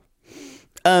amo."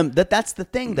 That's the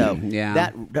thing, though.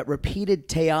 Yeah. That repeated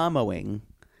te amoing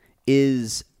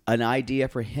is an idea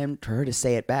for her to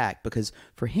say it back, because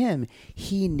for him,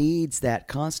 he needs that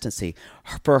constancy.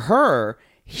 For her,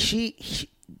 it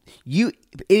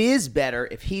is better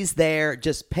if he's there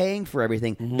just paying for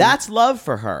everything. Mm-hmm. That's love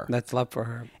for her. That's love for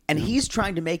her. And he's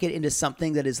trying to make it into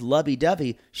something that is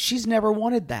lovey-dovey. She's never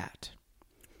wanted that.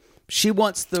 She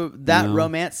wants that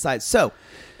romance side. So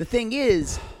the thing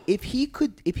is, if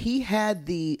he had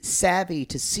the savvy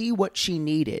to see what she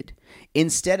needed,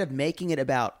 instead of making it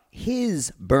about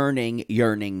his burning,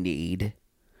 yearning need,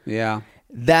 then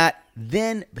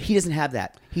he doesn't have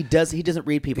that. He doesn't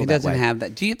read people. He that doesn't way. have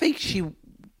that. Do you think she?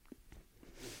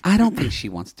 I don't think she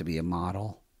wants to be a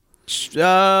model.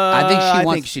 I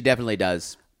think she definitely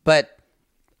does. But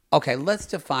okay, let's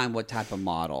define what type of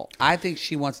model. I think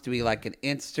she wants to be like an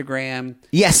Instagram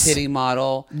titty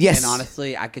model. Yes. And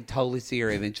honestly, I could totally see her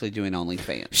eventually doing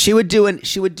OnlyFans. She would do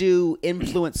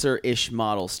influencer-ish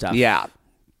model stuff. Yeah.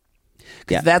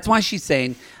 Because that's why she's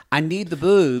saying, I need the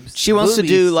boobs. She wants to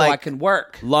do so like I can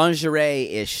work.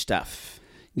 Lingerie-ish stuff.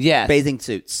 Yes. Bathing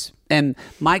suits. And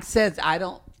Mike says, I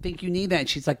don't think you need that. And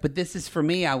she's like, but this is for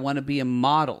me. I want to be a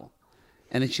model.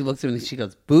 And then she looks at him and she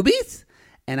goes, boobies?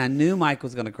 And I knew Mike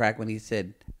was going to crack when he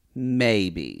said,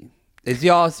 maybe. As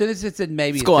soon as it said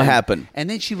maybe. It's going to happen. And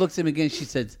then she looks at him again. She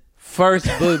says, first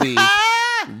boobies,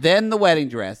 then the wedding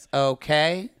dress.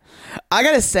 Okay? I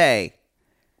got to say,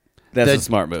 that's a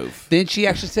smart move. Then she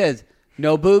actually says,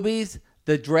 no boobies,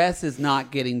 the dress is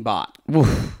not getting bought.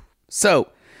 So,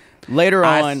 later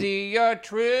on. I see your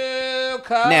true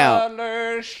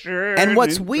colors shining. And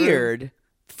what's weird,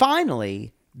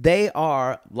 finally, they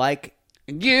are like.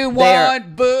 You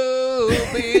want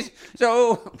boobies,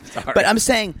 so. Sorry. But I'm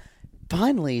saying,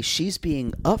 finally, she's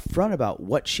being upfront about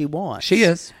what she wants. She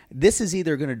is. This is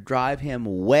either going to drive him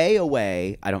way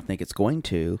away. I don't think it's going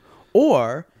to.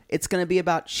 Or it's going to be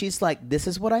about, she's like, this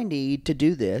is what I need to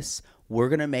do this. We're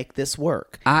going to make this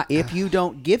work. If you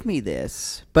don't give me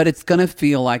this. But it's going to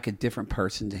feel like a different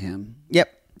person to him.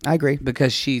 Yep, I agree.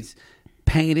 Because she's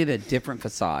painted a different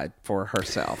facade for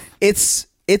herself. It's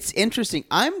interesting.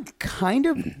 I'm kind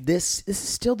of this is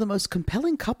still the most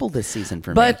compelling couple this season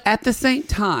for me. But at the same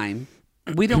time,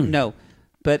 we don't know.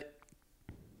 But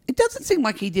it doesn't seem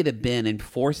like he did a bend and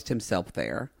forced himself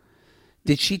there.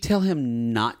 Did she tell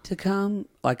him not to come?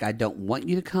 Like, I don't want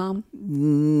you to come?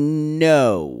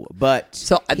 No, but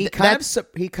so he kind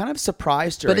of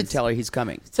surprised her and tell her he's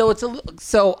coming. So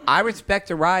so I respect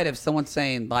the right of someone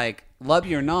saying, like, love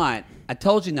you or not, I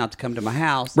told you not to come to my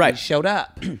house. Right. And you showed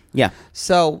up. Yeah.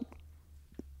 So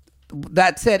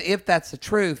that said, if that's the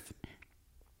truth,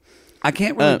 I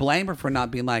can't really blame her for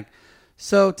not being like,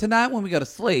 so tonight when we go to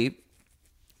sleep,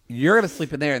 you're going to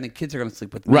sleep in there and the kids are going to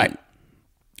sleep with me. Right.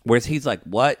 Whereas he's like,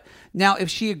 what? Now, if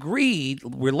she agreed,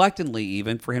 reluctantly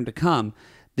even, for him to come,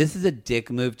 this is a dick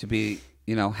move to be,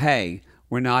 hey,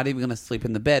 we're not even going to sleep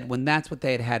in the bed, when that's what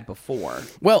they had before.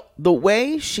 Well, the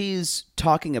way she's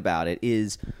talking about it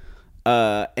is,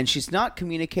 and she's not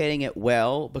communicating it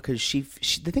well, because she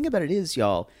the thing about it is,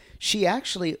 y'all, she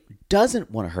actually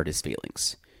doesn't want to hurt his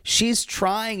feelings. She's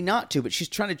trying not to, but she's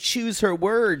trying to choose her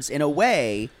words in a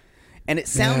way, and it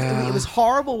sounds, it was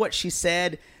horrible what she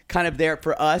said, kind of there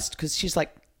for us, because she's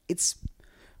like,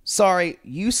 sorry,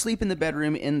 you sleep in the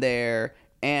bedroom in there,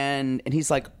 and he's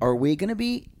like, are we going to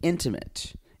be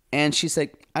intimate? And she's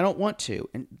like, I don't want to.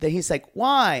 And then he's like,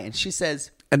 why? And she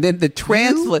says, and then the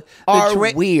translator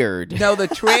are weird. No,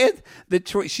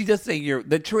 she just saying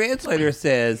the translator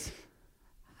says,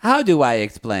 how do I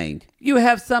explain? You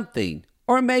have something,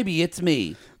 or maybe it's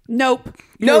me. Nope,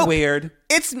 you're weird.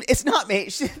 It's not me.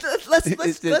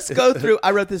 Let's go through.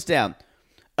 I wrote this down.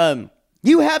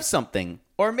 You have something,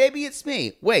 or maybe it's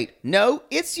me. Wait, no,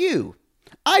 it's you.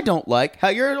 I don't like how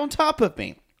you're on top of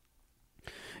me.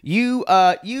 You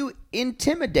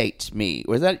intimidate me.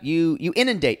 Or is that you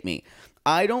inundate me.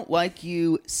 I don't like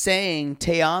you saying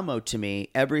te amo to me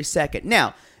every second.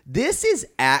 Now, this is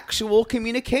actual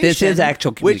communication. This is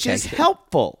actual communication. Which is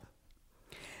helpful.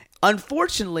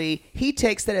 Unfortunately, he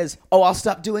takes that as, I'll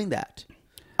stop doing that.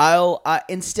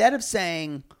 Instead of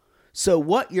saying, so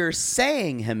what you're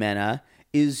saying, Jimena,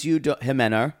 is you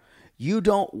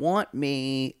don't want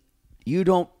me, you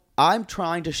don't I'm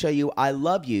trying to show you I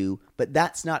love you, but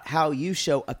that's not how you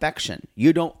show affection.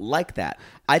 You don't like that.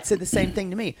 I'd say the same thing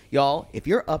to me. Y'all, if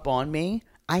you're up on me,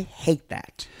 I hate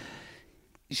that.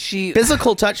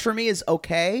 Physical touch for me is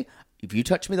okay. If you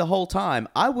touch me the whole time,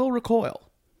 I will recoil.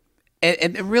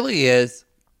 And it really is.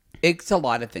 It's a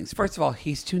lot of things. First of all,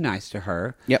 he's too nice to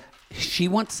her. Yep. She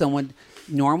wants someone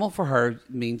normal for her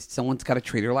means someone's got to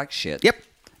treat her like shit. Yep.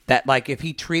 That like if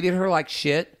he treated her like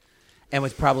shit and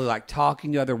was probably like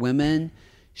talking to other women,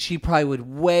 she probably would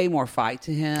way more fight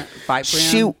for him.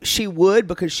 She would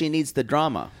because she needs the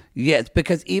drama. Yes,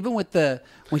 because even with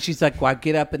when she's like, well, I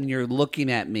get up and you're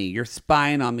looking at me, you're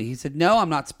spying on me. He said, no, I'm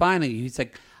not spying on you. He's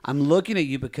like, I'm looking at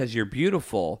you because you're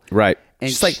beautiful. Right. And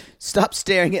she's like, stop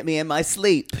staring at me in my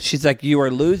sleep. She's like, you are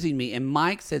losing me. And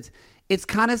Mike says, it's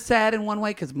kind of sad in one way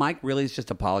because Mike really is just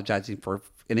apologizing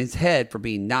in his head for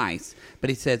being nice. But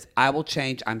he says, I will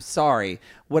change. I'm sorry.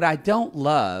 What I don't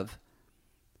love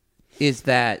is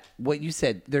that what you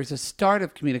said, there's a start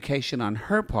of communication on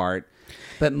her part,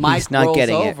 but Mike rolls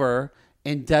over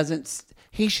and doesn't.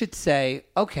 He should say,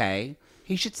 okay.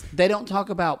 They don't talk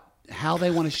about how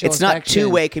they want to show affection. It's not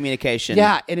two-way communication.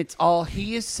 Yeah, and it's all,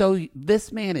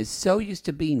 this man is so used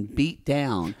to being beat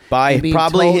down. By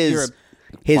probably his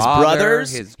father,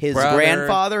 brothers, his brother,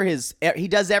 grandfather, he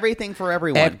does everything for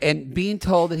everyone. And being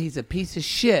told that he's a piece of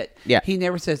shit. Yeah. He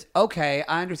never says, okay,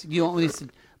 I understand. You don't listen,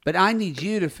 but I need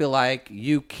you to feel like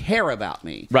you care about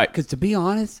me. Right. Because to be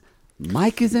honest,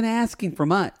 Mike isn't asking for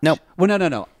much. Nope. Well,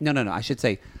 no. I should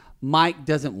say Mike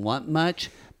doesn't want much,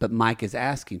 but Mike is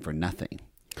asking for nothing.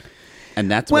 And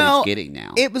that's what he's getting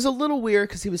now. It was a little weird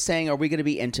because he was saying, are we going to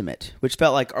be intimate? Which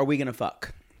felt like, are we going to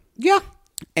fuck? Yeah.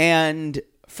 And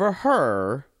for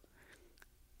her,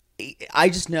 I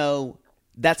just know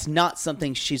that's not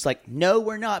something she's like, no,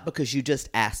 we're not, because you just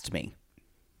asked me.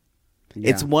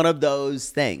 Yeah. It's one of those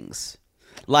things.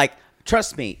 Like,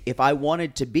 trust me, if I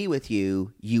wanted to be with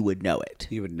you, you would know it.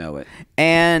 You would know it.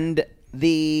 And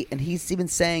he's even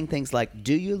saying things like,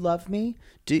 do you love me?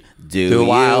 Do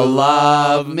I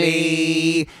love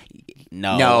me?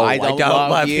 No, I don't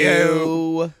love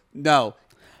you. No.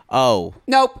 Oh.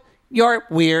 Nope. You're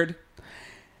weird.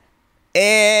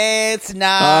 It's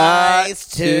nice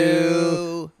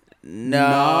to know.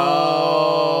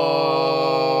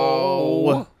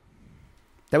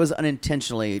 That was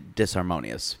unintentionally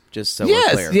disharmonious, just so we're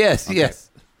clear. Yes, okay. Yes.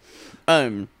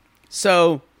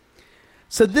 So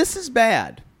this is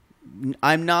bad.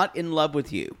 I'm not in love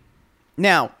with you.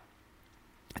 Now,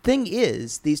 the thing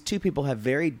is, these two people have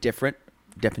very different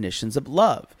definitions of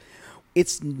love.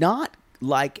 It's not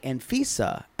like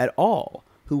Anfisa at all,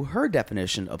 who her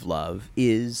definition of love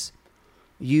is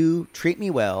you treat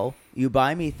me well, you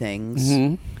buy me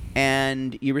things,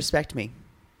 and you respect me.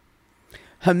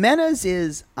 Jimena's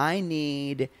is, I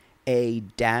need a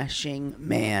dashing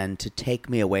man to take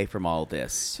me away from all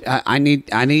this. I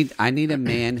need a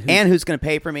man who's going to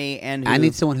pay for me, and I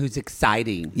need someone who's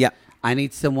exciting. Yeah. I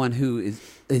need someone who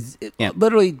is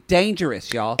literally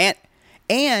dangerous, y'all.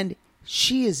 And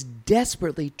she is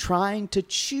desperately trying to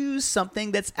choose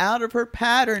something that's out of her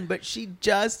pattern, but she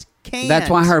just can't. That's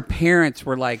why her parents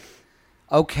were like,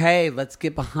 okay, let's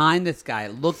get behind this guy.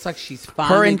 It looks like she's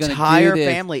finally going to do this. Her entire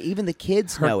family, even the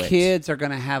kids know it. Her kids are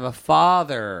going to have a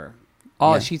father.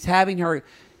 Oh, she's having her.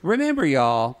 Remember,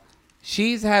 y'all,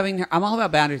 she's having her. I'm all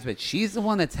about boundaries, but she's the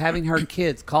one that's having her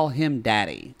kids call him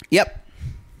daddy. Yep.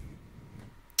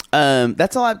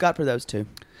 That's all I've got for those two.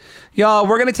 Y'all,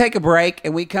 we're going to take a break,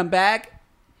 and we come back.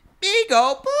 Big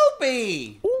ol'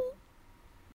 poopy.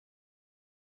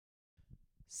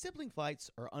 Sibling fights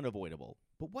are unavoidable,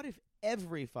 but what if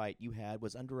every fight you had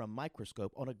was under a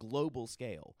microscope on a global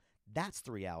scale? That's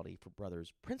the reality for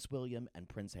brothers Prince William and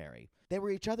Prince Harry. They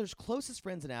were each other's closest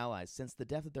friends and allies since the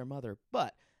death of their mother,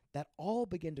 but that all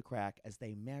began to crack as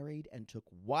they married and took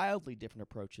wildly different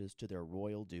approaches to their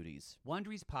royal duties.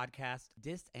 Wondery's podcast,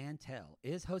 Dis and Tell,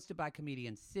 is hosted by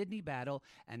comedians Sydney Battle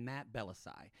and Matt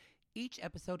Belisai. Each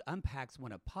episode unpacks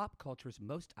one of pop culture's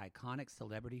most iconic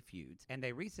celebrity feuds, and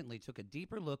they recently took a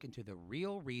deeper look into the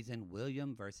real reason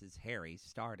William versus Harry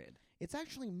started. It's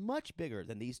actually much bigger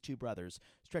than these two brothers,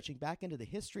 stretching back into the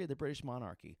history of the British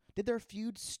monarchy. Did their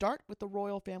feud start with the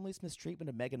royal family's mistreatment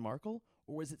of Meghan Markle,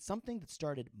 or was it something that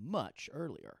started much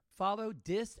earlier? Follow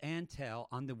Dis and Tell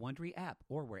on the Wondery app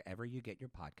or wherever you get your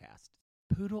podcasts.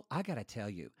 Poodle, I gotta tell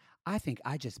you, I think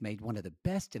I just made one of the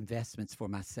best investments for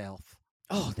myself.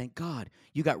 Oh, thank God.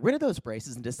 You got rid of those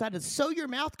braces and decided to sew your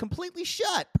mouth completely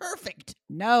shut. Perfect.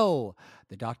 No,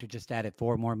 the doctor just added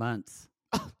 4 more months.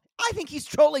 I think he's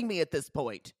trolling me at this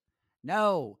point.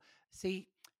 No. See,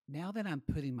 Now that I'm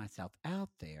putting myself out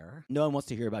there. No one wants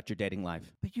to hear about your dating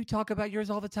life. But you talk about yours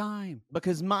all the time.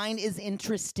 Because mine is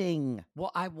interesting.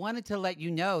 Well, I wanted to let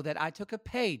you know that I took a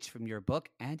page from your book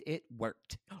and it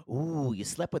worked. Ooh, you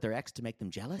slept with their ex to make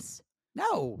them jealous?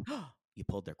 No. You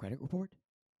pulled their credit report?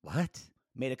 What?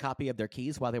 Made a copy of their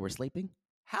keys while they were sleeping?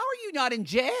 How are you not in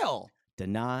jail?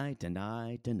 Deny,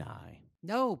 deny, deny.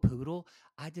 No, Poodle.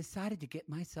 I decided to get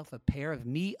myself a pair of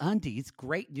MeUndies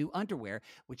great new underwear,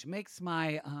 which makes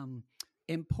my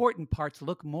important parts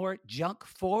look more junk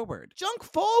forward. Junk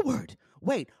forward?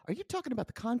 Wait, are you talking about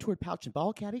the contoured pouch and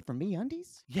ball caddy from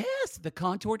MeUndies? Yes, the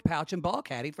contoured pouch and ball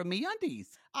caddy from MeUndies.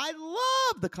 I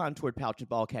love the contoured pouch and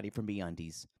ball caddy from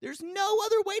MeUndies. There's no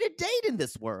other way to date in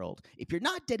this world. If you're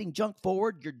not dating junk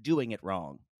forward, you're doing it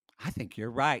wrong. I think you're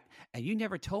right. And you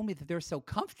never told me that they're so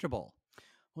comfortable.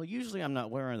 Well, usually I'm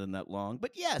not wearing them that long,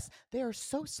 but yes, they are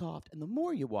so soft, and the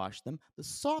more you wash them, the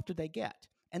softer they get.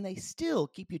 And they still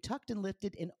keep you tucked and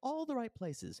lifted in all the right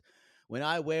places. When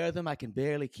I wear them, I can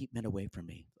barely keep men away from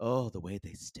me. Oh, the way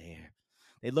they stare.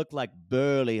 They look like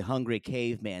burly, hungry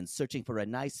cavemen searching for a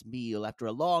nice meal after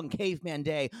a long caveman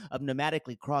day of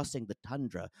nomadically crossing the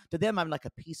tundra. To them, I'm like a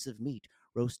piece of meat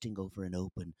roasting over an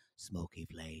open, smoky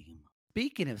flame.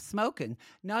 Speaking of smoking,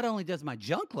 not only does my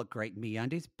junk look great in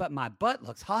MeUndies, but my butt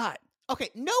looks hot. Okay,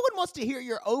 no one wants to hear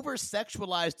your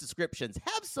over-sexualized descriptions.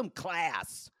 Have some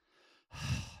class.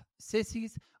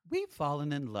 Sissies, we've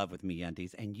fallen in love with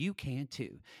MeUndies, and you can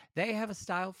too. They have a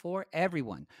style for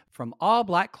everyone. From all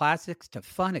black classics to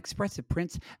fun, expressive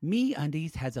prints,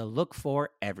 MeUndies has a look for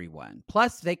everyone.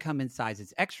 Plus, they come in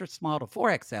sizes extra small to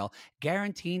 4XL,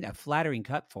 guaranteeing a flattering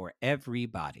cut for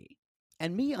everybody.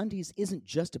 And MeUndies isn't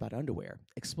just about underwear.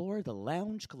 Explore the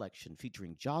Lounge collection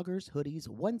featuring joggers, hoodies,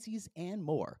 onesies, and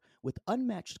more. With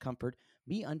unmatched comfort,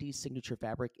 MeUndies' signature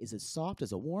fabric is as soft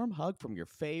as a warm hug from your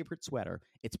favorite sweater.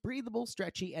 It's breathable,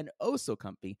 stretchy, and oh so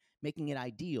comfy, making it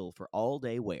ideal for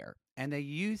all-day wear. And they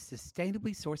use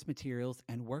sustainably sourced materials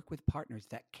and work with partners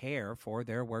that care for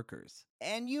their workers.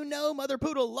 And you know Mother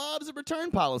Poodle loves a return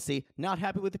policy. Not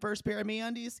happy with the first pair of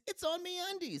MeUndies? It's on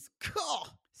MeUndies. Cool.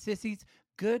 Sissies,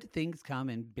 good things come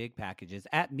in big packages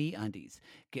at MeUndies.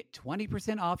 Get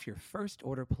 20% off your first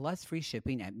order plus free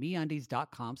shipping at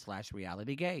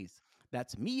MeUndies.com/realitygaze.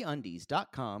 That's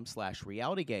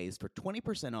MeUndies.com/realitygaze for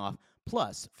 20% off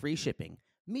plus free shipping.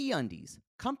 MeUndies,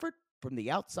 comfort from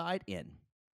the outside in.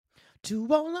 To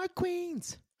all our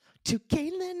queens, to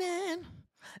Caitlin and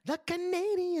the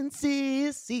Canadian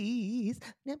sissies.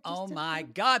 Oh my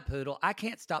God, Poodle. I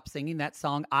can't stop singing that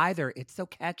song either. It's so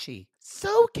catchy.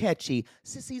 So catchy.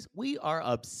 Sissies, we are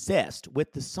obsessed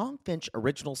with the Songfinch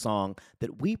original song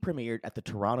that we premiered at the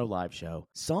Toronto Live Show.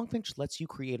 Songfinch lets you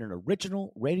create an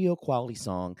original radio quality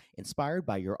song inspired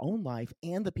by your own life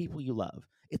and the people you love.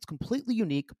 It's completely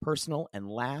unique, personal, and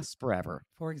lasts forever.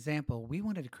 For example, we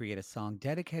wanted to create a song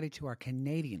dedicated to our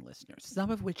Canadian listeners,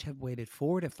 some of which have waited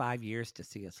 4 to 5 years to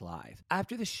see us live.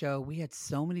 After the show, we had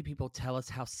so many people tell us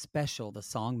how special the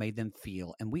song made them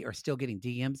feel, and we are still getting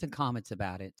DMs and comments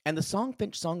about it. And the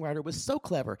Songfinch songwriter was so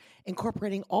clever,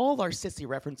 incorporating all our sissy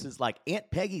references like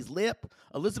Aunt Peggy's Lip,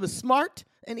 Elizabeth Smart,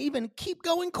 and even Keep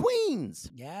Going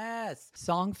Queens. Yes.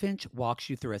 Songfinch walks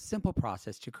you through a simple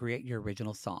process to create your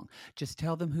original song. Just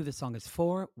tell them who the song is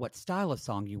for, what style of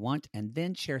song you want, and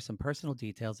then share some personal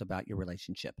details about your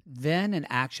relationship. Then an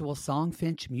actual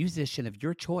Songfinch musician of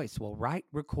your choice will write,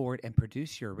 record, and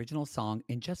produce your original song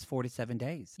in just 4 to 7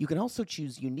 days. You can also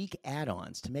choose unique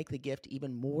add-ons to make the gift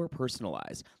even more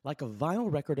personalized, like a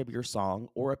vinyl record of your song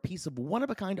or a piece of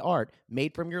one-of-a-kind art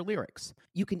made from your lyrics.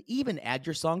 You can even add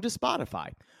your song to Spotify.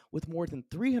 With more than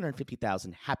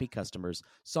 350,000 happy customers,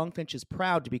 Songfinch is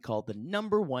proud to be called the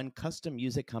 #1 custom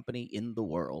music company in the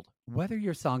world. Whether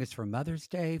your song is for Mother's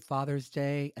Day, Father's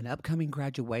Day, an upcoming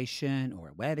graduation, or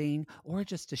a wedding, or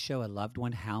just to show a loved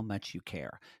one how much you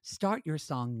care, start your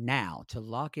song now to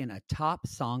lock in a top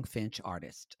Songfinch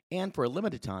artist. And for a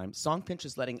limited time, Songfinch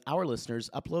is letting our listeners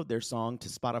upload their song to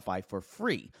Spotify for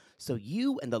free, so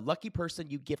you and the lucky person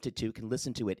you gifted to can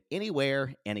listen to it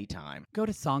anywhere, anytime. Go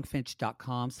to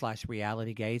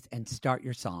songfinch.com/realitygaze and start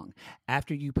your song.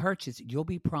 After you purchase, you'll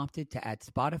be prompted to add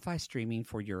Spotify streaming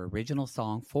for your original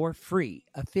song for free,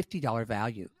 a $50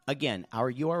 value. Again, our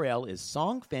URL is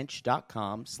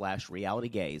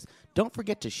songfinch.com/realitygaze. Don't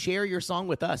forget to share your song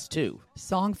with us, too.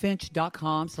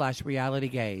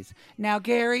 Songfinch.com/realitygaze. Now,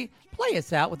 Gary, play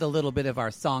us out with a little bit of our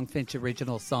Songfinch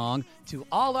original song, To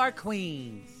All Our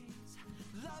Queens.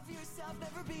 Love yourself,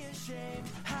 never be ashamed.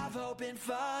 Have hope and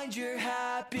find your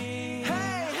happy.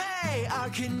 Hey, hey, our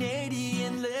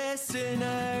Canadian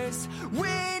listeners.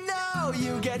 We know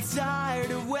you get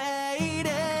tired of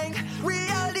waiting.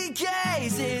 Reality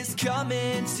Gaze is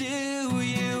coming to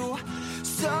you.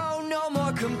 So no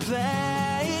more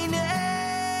complaining.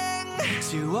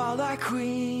 To all our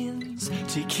queens,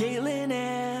 to Caitlin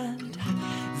and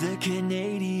the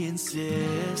Canadian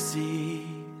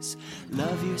sissies.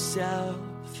 Love yourself,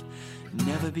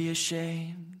 never be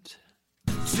ashamed.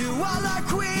 To all our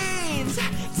queens,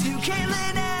 to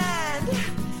Caitlin and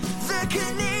the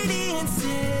Canadian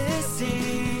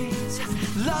sissies.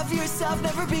 Love yourself,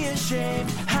 never be ashamed.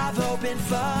 Have hope and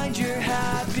find your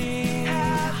happy.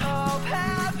 Have hope,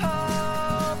 have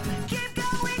hope. Keep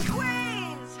going,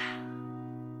 queens.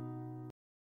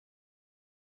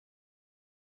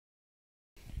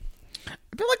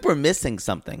 I feel like we're missing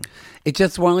something. It's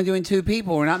just we're only doing 2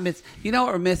 people. We're not missing. You know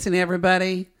what we're missing,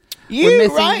 everybody? You, we're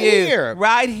missing right you here.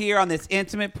 right here on this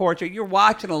intimate portrait. You're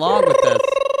watching along with us.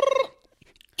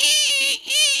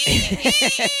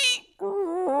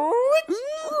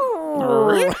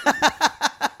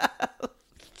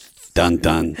 Dun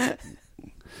dun.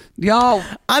 Y'all,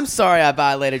 I'm sorry I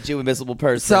violated you, invisible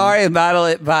person. sorry I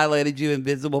violated you,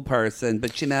 invisible person,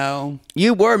 but you know,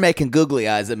 You were making googly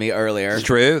eyes at me earlier. it's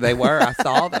true. They were. I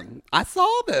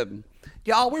saw them.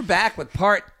 Y'all, we're back with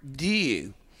part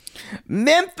 2.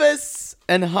 Memphis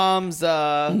and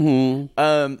Hamza.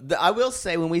 Mm-hmm. I will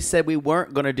say, when we said we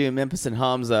weren't going to do Memphis and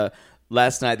Hamza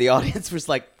last night, the audience was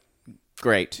like,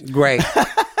 great. Great.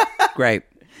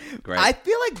 I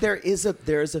feel like there is a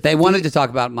They wanted to talk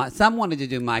about some wanted to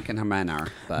do Mike and Hermana.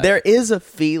 But there is a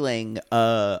feeling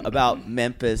about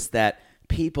Memphis that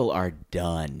people are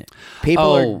done.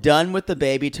 People are done with the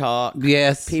baby talk.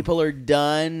 Yes. People are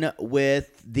done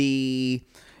with the,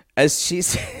 as she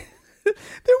said, there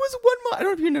was one more, I don't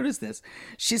know if you noticed this.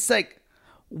 She's like,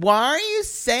 why are you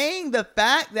saying the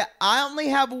fact that I only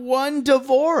have one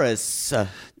divorce?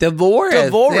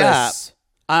 Divorce.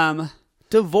 Yeah.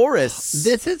 Divorce.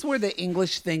 This is where the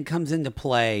English thing comes into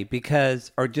play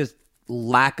or just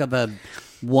lack of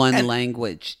one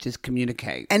language, just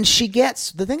communicate. And she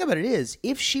gets, the thing about it is,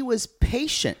 if she was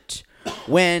patient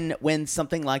when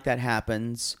something like that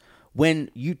happens, when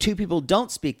you 2 people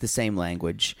don't speak the same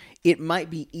language, it might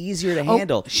be easier to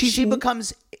handle. She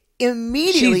becomes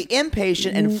immediately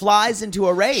impatient and flies into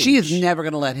a rage. She is never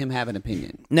going to let him have an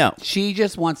opinion. No. She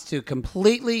just wants to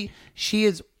completely,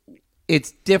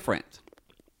 it's different.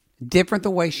 Different the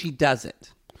way she does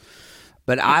it.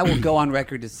 But I will go on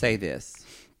record to say this.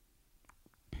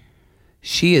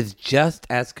 She is just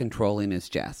as controlling as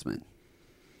Jasmine.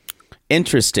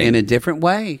 Interesting. In a different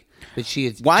way. But she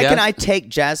is. Why can I take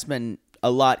Jasmine a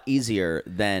lot easier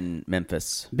than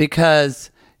Memphis?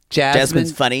 Because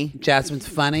Jasmine's funny. Jasmine's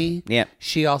funny. Yeah.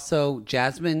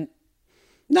 Jasmine,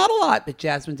 not a lot, but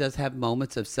Jasmine does have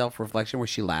moments of self-reflection where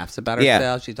she laughs about herself.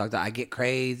 Yeah. She talks about, I get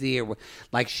crazy, or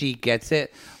like she gets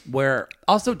it. Where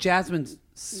also Jasmine's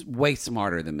way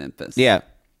smarter than Memphis. Yeah.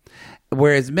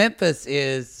 Whereas Memphis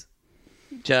is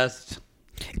just...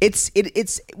 It's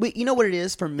you know what it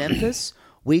is for Memphis?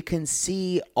 We can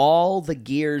see all the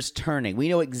gears turning. We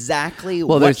know exactly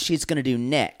what she's going to do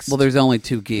next. Well, there's only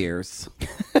 2 gears.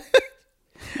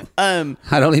 I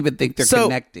don't even think they're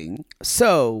connecting.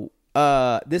 So...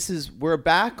 we're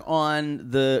back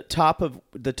on the top of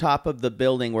the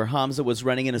building where Hamza was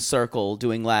running in a circle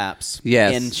doing laps.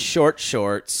 Yes. In short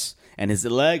shorts, and his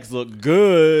legs look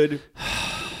good.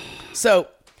 So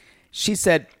she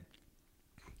said,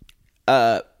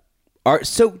 so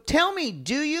tell me,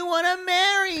 do you want to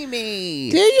marry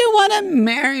me? Do you want to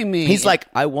marry me? He's like,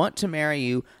 I want to marry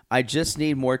you. I just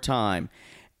need more time.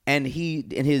 And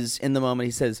in the moment,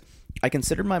 he says, I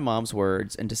considered my mom's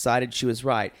words and decided she was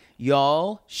right.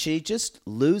 Y'all, she just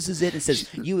loses it and says,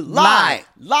 you lie.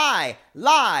 Because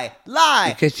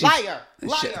liar.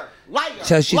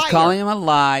 So she's calling him a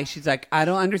lie. She's like, I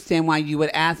don't understand why you would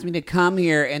ask me to come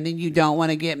here and then you don't want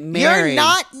to get married. You're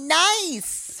not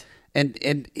nice.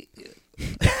 And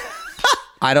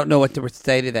I don't know what to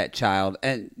say to that child.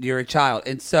 And you're a child.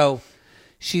 And so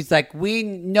she's like,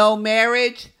 no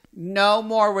marriage, no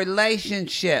more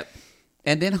relationship.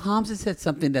 And then Hamza said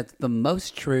something that's the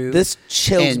most true. This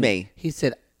chills me. He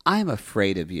said, I'm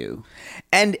afraid of you.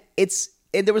 And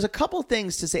there was a couple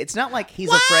things to say. It's not like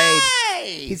he's afraid.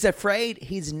 He's afraid.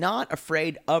 He's not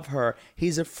afraid of her.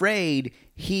 He's afraid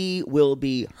he will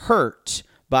be hurt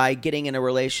by getting in a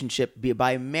relationship,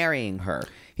 by marrying her.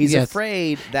 He's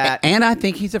afraid that... And I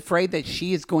think he's afraid that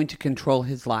she is going to control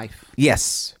his life.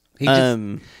 Yes. He just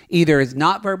either is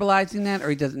not verbalizing that or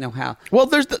he doesn't know how. Well,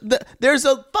 there's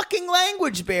a fucking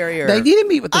language barrier. They need to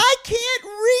meet with I can't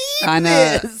read I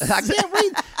know. this. I can't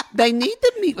read. They need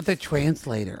to meet with a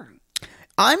translator.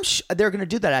 They're going to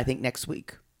do that, I think, next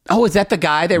week. Oh, is that the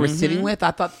guy they were sitting with?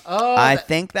 I thought, I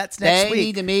think that's next they week.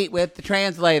 need to meet with the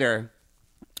translator.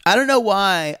 I don't know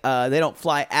why they don't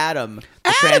fly Adam,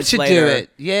 the Adam should translator, do it.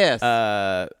 Yes.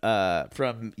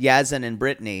 from Yazan and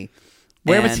Brittany.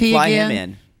 Where was and he fly again? him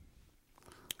in.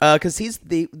 Because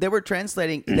they were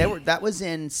translating. That was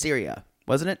in Syria,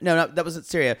 wasn't it? No, that wasn't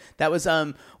Syria. That was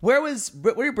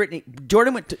where Brittany?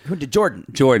 Jordan went to Jordan.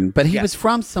 Jordan, but he Yeah. was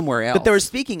from somewhere else. But they were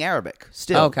speaking Arabic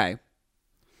still. Okay.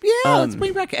 Yeah, let's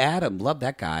bring back Adam. Love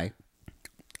that guy.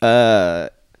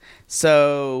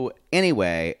 So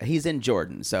anyway, he's in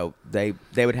Jordan. So they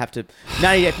would have to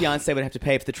 90 Day Fiancé would have to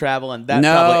pay for the travel, and that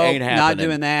probably ain't happening. not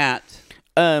doing that.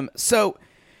 So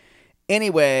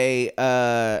anyway,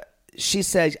 she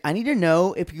says, "I need to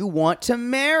know if you want to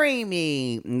marry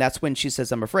me." And that's when she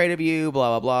says, "I'm afraid of you."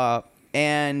 Blah blah blah.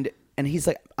 And he's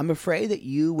like, "I'm afraid that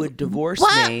you would divorce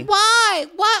me." Why?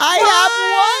 What? I have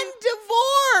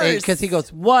one divorce. Because he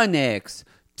goes 1x,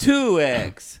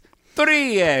 2x,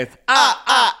 3x.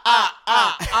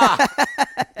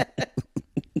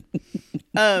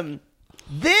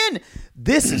 Then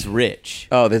this is rich.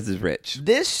 Oh, this is rich.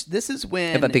 This is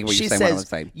when If I think what she you're saying, what I was says,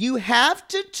 saying. "You have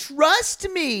to trust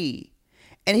me,"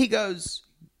 and he goes,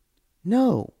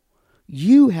 "No,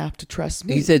 you have to trust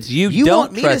me." He says, "You don't don't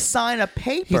want me to trust-" sign a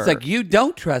paper." He's like, "You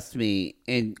don't trust me,"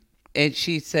 and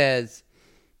she says,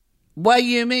 "What do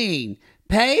you mean,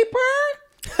 paper?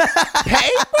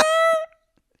 Paper?"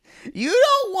 "You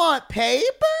don't want paper?"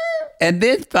 And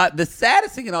then the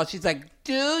saddest thing of all, she's like,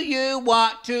 "Do you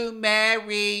want to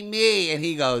marry me?" And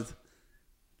he goes,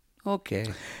 "Okay."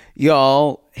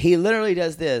 Y'all, he literally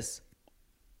does this.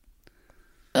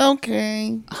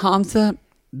 Okay. Hamza,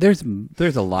 there's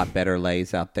a lot better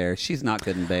lays out there. She's not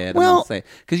good in bed. Well, I'm gonna say,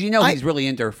 because he's really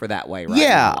into her for that way, right?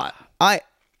 Yeah. A lot.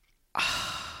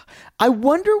 I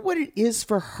wonder what it is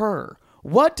for her.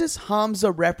 What does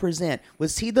Hamza represent?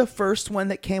 Was he the first one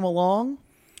that came along?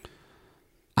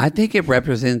 I think it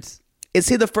represents. Is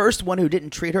he the first one who didn't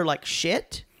treat her like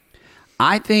shit?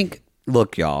 I think.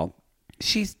 Look, y'all,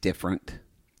 she's different.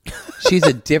 She's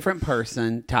a different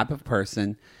type of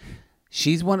person.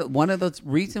 She's one of those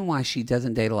reason why she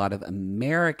doesn't date a lot of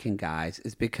American guys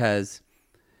is because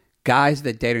guys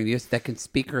that date her in the U.S. that can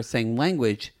speak her same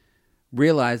language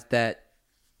realize that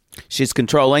she's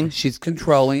controlling. She's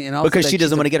controlling, and also because she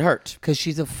doesn't want to get hurt. Because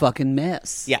she's a fucking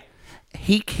mess. Yeah,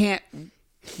 he can't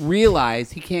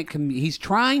realize he can't. He's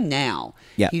trying now.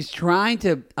 Yeah, he's trying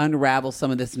to unravel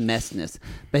some of this messness,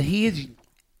 but he is.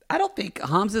 I don't think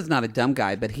Hamza's not a dumb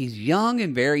guy, but he's young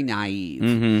and very naive.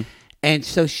 Mm-hmm. And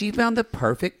so she found the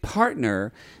perfect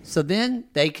partner. So then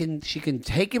she can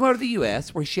take him over to the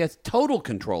U.S. where she has total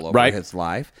control over his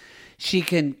life. She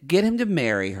can get him to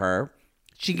marry her.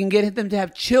 She can get them to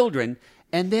have children.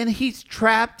 And then he's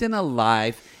trapped in a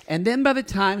life. And then by the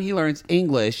time he learns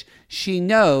English, she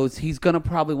knows he's going to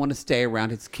probably want to stay around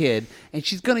his kid. And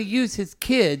she's going to use his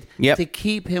kid to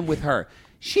keep him with her.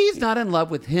 She's not in love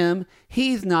with him.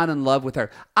 He's not in love with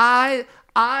her. I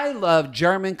love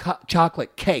German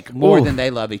chocolate cake more than they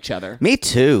love each other. Me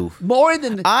too. More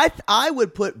than I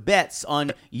would put bets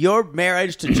on your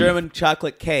marriage to German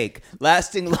chocolate cake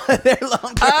lasting there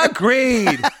longer.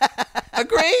 Agreed.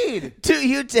 Agreed. Do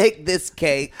you take this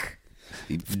cake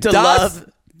to Das love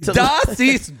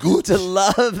ist gut. To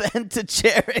love and to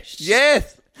cherish?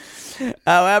 Yes.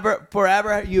 However,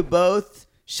 forever you both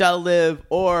shall live,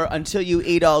 or until you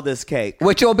eat all this cake,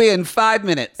 which will be in 5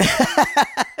 minutes.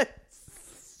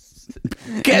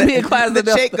 Get me a glass of milk.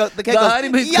 The cake goes,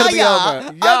 honeymoon's gonna be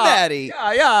over. I'm ready.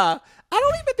 Yeah. I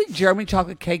don't even think German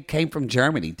chocolate cake came from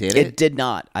Germany, did it? It did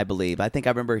not, I believe. I think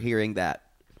I remember hearing that.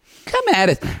 Come at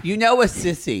us. You know a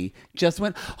sissy just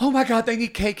went, oh my God, they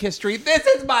need cake history. This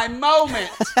is my moment.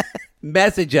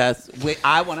 Message us.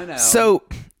 I want to know. So,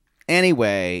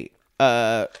 anyway,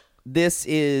 this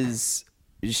is...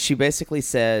 She basically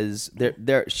says...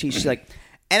 She's like...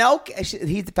 And okay,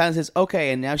 he finally says,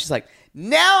 okay, and now she's like,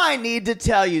 now I need to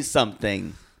tell you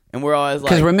something. And we're always like...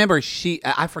 Because remember,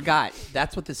 I forgot.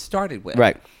 That's what this started with.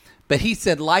 Right. But he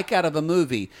said, like out of a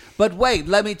movie. But wait,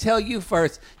 let me tell you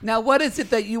first. Now, what is it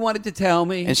that you wanted to tell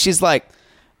me? And she's like,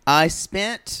 I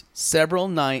spent several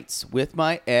nights with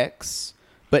my ex,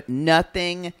 but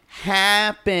nothing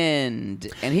happened.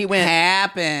 And he went...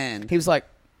 Happened. He was like,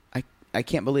 I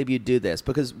can't believe you do this.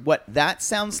 Because what that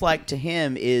sounds like to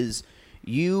him is...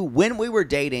 when we were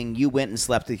dating, you went and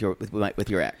slept with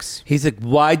your ex. He's like,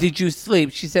 why did you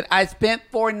sleep? She said, I spent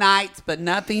 4 nights, but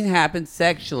nothing happened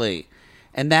sexually.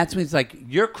 And that's when he's like,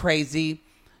 you're crazy.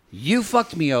 You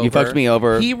fucked me over. You fucked me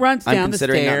over. He runs down the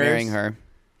stairs. I'm considering not marrying her.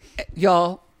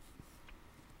 Y'all,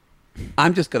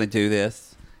 I'm just going to do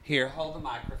this. Here, hold the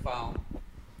microphone.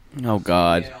 Oh,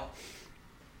 God. You know?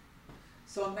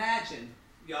 So imagine,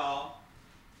 y'all.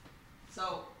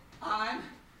 So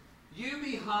you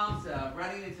be Hamza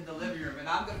running into the living room, and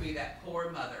I'm going to be that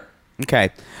poor mother.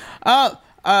 Okay.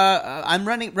 I'm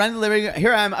running the living room.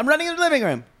 Here I am. I'm running in the living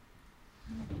room.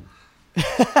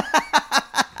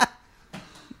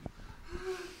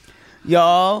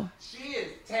 Y'all. She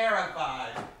is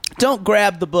terrified. Don't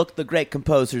grab the book The Great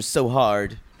Composers so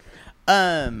hard.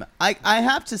 I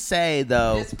have to say,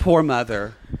 though. This poor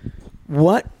mother.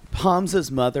 What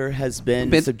Hamza's mother has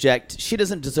been subject. She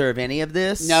doesn't deserve any of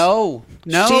this. No.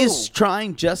 She's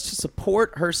trying just to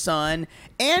support her son,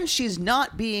 and she's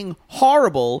not being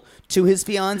horrible to his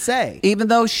fiancée. Even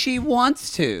though she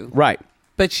wants to. Right.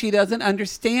 But she doesn't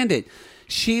understand it.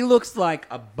 She looks like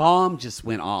a bomb just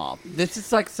went off. This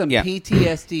is like some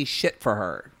PTSD shit for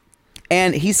her.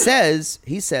 And he says,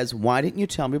 why didn't you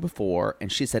tell me before? And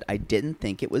she said, I didn't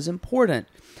think it was important.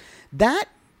 That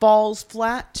falls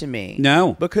flat to me.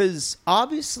 No. Because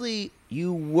obviously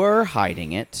you were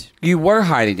hiding it. You were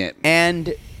hiding it.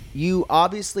 And you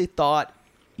obviously thought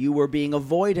you were being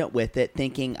avoidant with it,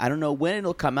 thinking, I don't know when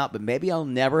it'll come out, but maybe I'll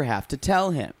never have to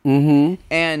tell him. Mm-hmm.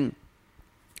 And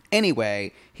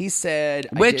anyway, he said...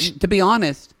 Which, to be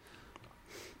honest,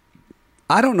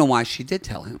 I don't know why she did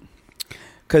tell him.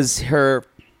 Because her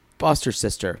foster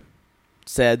sister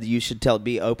said you should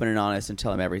be open and honest and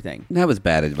tell him everything. That was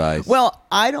bad advice. Well,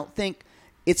 I don't think...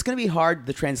 It's going to be hard,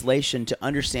 the translation, to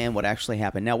understand what actually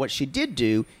happened. Now, what she did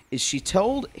do is she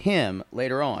told him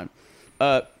later on...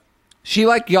 she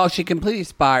completely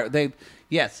spiraled.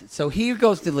 Yes, so he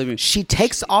goes to the living room. She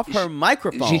takes off her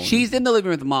microphone. She's in the living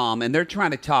room with the mom, and they're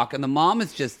trying to talk, and the mom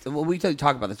is just... Well, we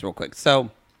talk about this real quick. So,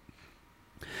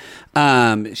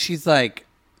 she's like...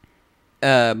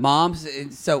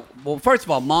 first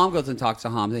of all, mom goes and talks to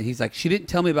Hamza, and he's like, she didn't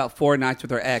tell me about 4 nights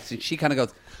with her ex, and she kind of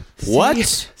goes... What?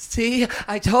 See,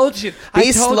 I told you. Be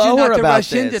I told slower you not to about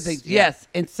rush into this. things. Yeah. Yes.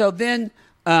 And so then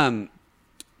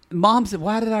mom said,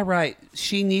 why did I write?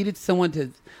 She needed someone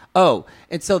to... Oh,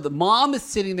 and so the mom is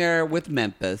sitting there with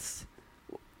Memphis.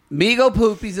 Migo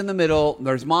Poopy's in the middle.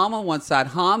 There's mom on one side,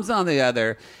 Hamza on the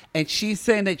other. And she's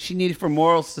saying that she needed for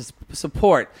moral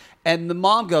support. And the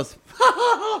mom goes,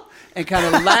 and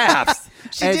kind of laughs.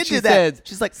 She and did she do that. Says,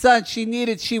 she's like, son,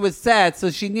 she was sad, so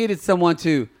she needed someone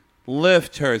to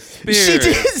lift her spirit. She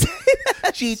did say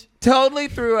that. She totally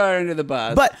threw her under the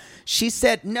bus. But she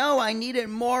said, no, I needed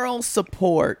moral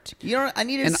support. I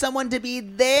needed someone to be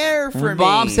there for me.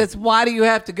 Mom says, why do you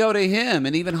have to go to him?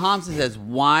 And even Hamza says,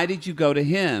 why did you go to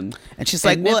him? And she's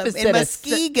like, well, in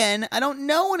Muskegon, I don't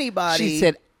know anybody. She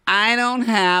said, I don't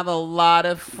have a lot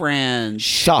of friends.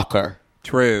 Shocker.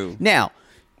 True. Now,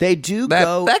 they do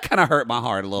go... That kind of hurt my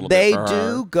heart a little bit They for her.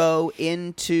 do go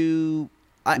into...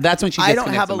 That's when she I don't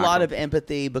disconnects have the a lot microphone. of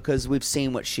empathy because we've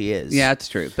seen what she is. Yeah, that's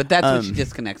true. But that's when she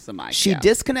disconnects the mic. She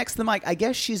disconnects the mic. I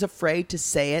guess she's afraid to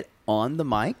say it on the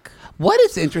mic. What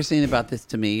is interesting about this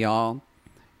to me, y'all,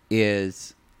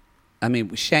 is...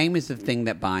 shame is the thing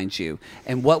that binds you.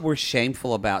 And what we're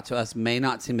shameful about to us may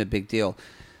not seem a big deal.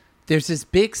 There's this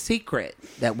big secret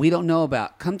that we don't know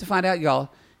about. Come to find out, y'all,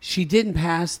 she didn't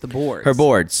pass the boards. Her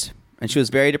boards. And she was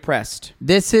very depressed.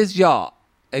 This is, y'all,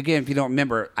 again, if you don't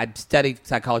remember, I studied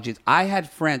psychology. I had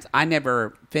friends. I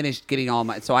never finished getting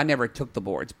so I never took the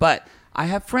boards. But I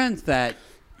have friends that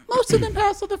most of them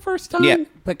passed for the first time. Yeah.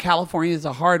 But California is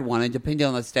a hard one. And depending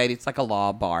on the state, it's like a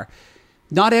law bar.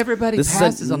 Not everybody This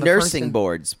passes is on the first nursing time.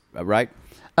 boards, right?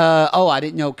 I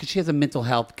didn't know because she has a mental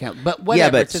health account. But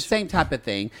whatever, it's the same type of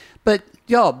thing. But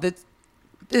y'all, this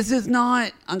is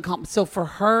not uncommon. So for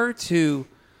her to,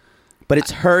 but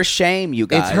it's her shame, you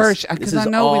guys. It's her because I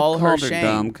know all we her called her shame.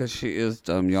 dumb because she is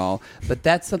dumb, y'all. But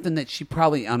that's something that she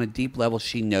probably, on a deep level,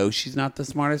 she knows she's not the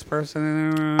smartest person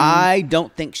in the room. I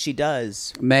don't think she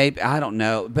does. Maybe I don't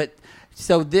know, but.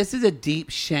 So this is a deep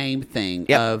shame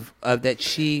thing of that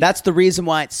she. That's the reason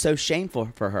why it's so shameful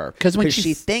for her. Because when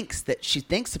she thinks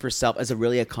of herself as a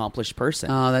really accomplished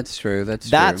person. Oh, that's true.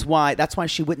 That's why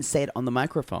she wouldn't say it on the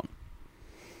microphone.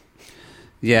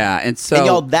 Yeah, and so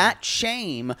y'all, that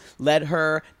shame led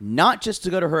her not just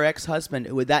to go to her ex-husband,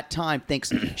 who at that time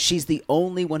thinks she's the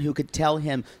only one who could tell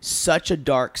him such a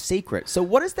dark secret. So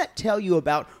what does that tell you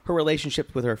about her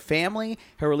relationships with her family,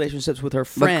 her relationships with her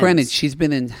friends? But granted, she's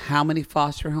been in how many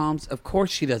foster homes? Of course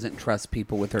she doesn't trust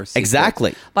people with her secrets.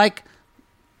 Exactly. Like,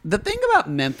 the thing about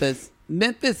Memphis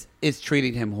is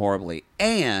treating him horribly.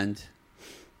 And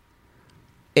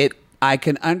I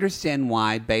can understand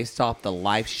why based off the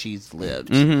life she's lived.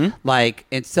 Mm-hmm. Like,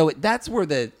 and so that's where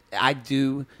I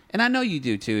do, and I know you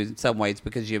do too in some ways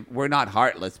because we're not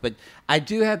heartless, but I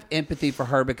do have empathy for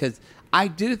her because I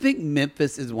do think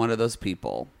Memphis is one of those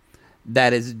people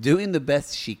that is doing the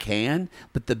best she can,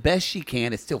 but the best she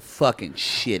can is still fucking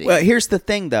shitty. Well, here's the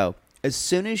thing, though. As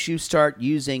soon as you start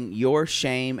using your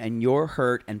shame and your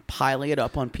hurt and piling it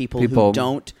up on people who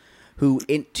don't,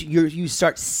 you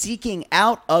start seeking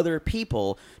out other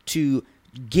people to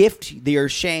gift your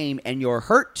shame and your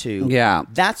hurt to. Yeah,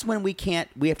 that's when we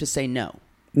have to say no.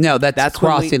 No, that's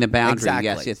crossing a boundary.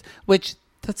 Exactly. Yes. Which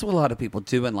that's what a lot of people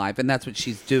do in life, and that's what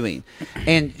she's doing.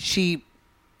 And she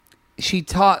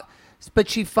taught, but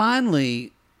she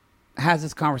finally has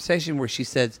this conversation where she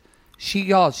says she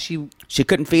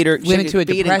couldn't feed her. Went into a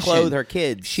depression. And clothe her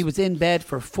kids. She was in bed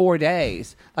for 4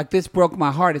 days. Like, this broke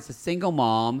my heart. It's a single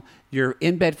mom. You're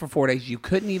in bed for 4 days. You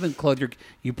couldn't even clothe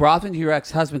you brought them to your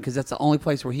ex-husband because that's the only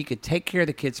place where he could take care of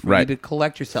the kids for you to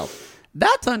collect yourself.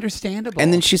 That's understandable.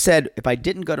 And then she said, if I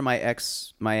didn't go to my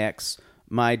ex, my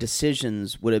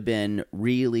decisions would have been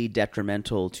really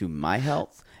detrimental to my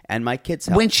health and my kids'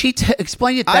 health. When she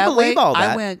explained it that way, all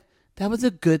that. I went, that was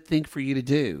a good thing for you to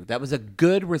do. That was a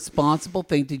good, responsible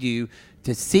thing to do,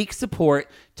 to seek support,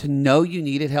 to know you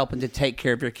needed help, and to take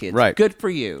care of your kids. Right. Good for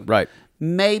you. Right.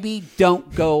 Maybe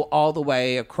don't go all the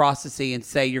way across the sea and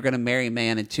say you're going to marry a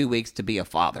man in 2 weeks to be a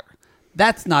father.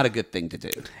 That's not a good thing to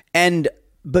do.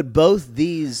 But both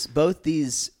these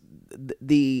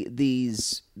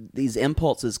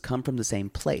impulses come from the same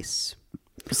place.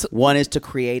 So, one is to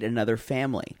create another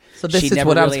family. So this is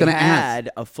what I was going to ask.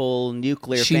 Had a full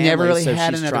nuclear she family. never really so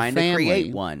had she's another trying family. to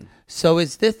create one. So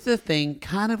is this the thing,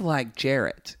 kind of like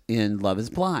Jarrett in Love Is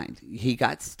Blind? He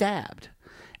got stabbed,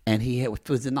 and he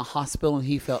was in the hospital, and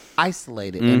he felt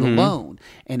isolated and alone,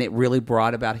 and it really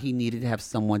brought about he needed to have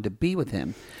someone to be with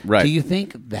him. Right? Do you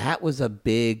think that was a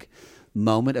big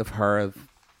moment of her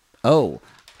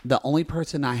the only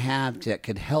person I have that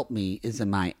could help me is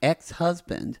my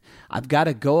ex-husband. I've got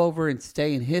to go over and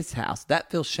stay in his house.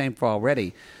 That feels shameful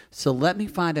already. So let me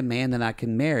find a man that I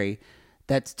can marry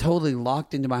that's totally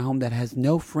locked into my home, that has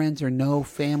no friends or no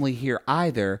family here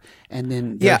either, and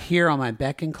then they're here on my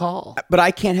beck and call. But I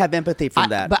can't have empathy for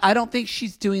that. But I don't think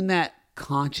she's doing that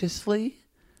consciously.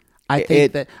 I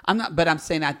think I'm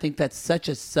saying I think that's such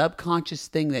a subconscious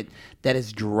thing that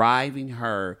is driving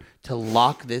her to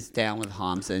lock this down with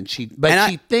Hamza, she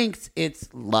thinks it's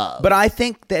love. But I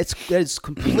think that it's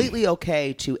completely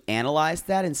okay to analyze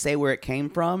that and say where it came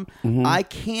from. Mm-hmm. I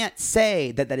can't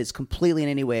say that is completely in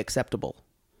any way acceptable.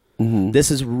 Mm-hmm. This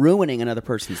is ruining another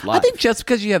person's life. I think just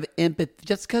because you have empathy,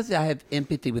 just because I have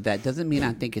empathy with that, doesn't mean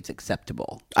I think it's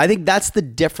acceptable. I think that's the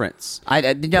difference.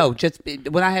 No, just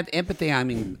when I have empathy, I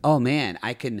mean, oh man,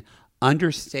 I can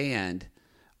understand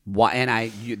why,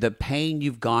 and the pain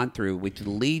you've gone through, which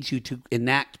leads you to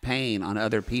enact pain on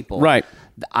other people. Right.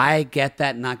 I get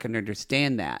that, and I can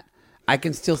understand that. I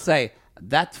can still say,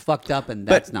 that's fucked up and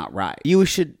that's not right. You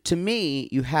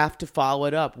have to follow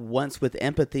it up once with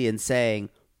empathy and saying,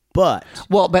 but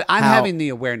I'm having the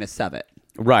awareness of it.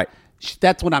 Right.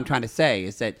 That's what I'm trying to say,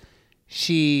 is that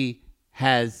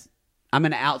I'm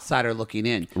an outsider looking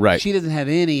in. Right. She doesn't have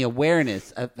any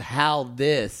awareness of how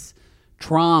this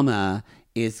trauma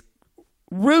is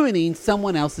ruining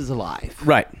someone else's life.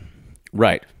 Right.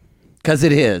 Right. Because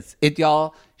it is.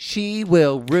 She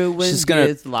will ruin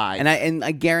his life. And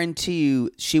I guarantee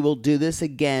you, she will do this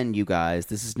again, you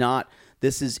guys.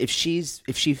 If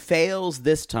she fails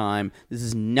this time, this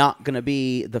is not going to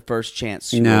be the first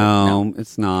chance. No,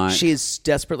 it's not. She is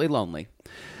desperately lonely.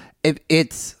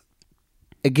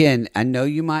 Again, I know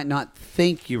you might not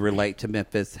think you relate to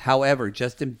Memphis. However,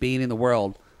 just in being in the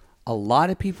world, a lot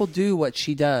of people do what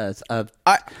she does.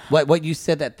 What you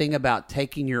said, that thing about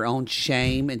taking your own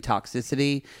shame and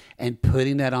toxicity and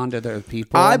putting that onto other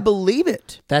people. I believe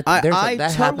it. That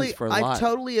happens for a lot. I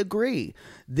totally agree.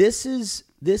 The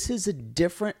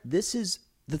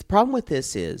problem with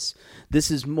this is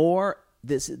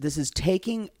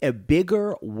taking a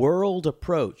bigger world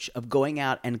approach of going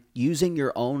out and using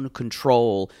your own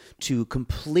control to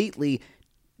completely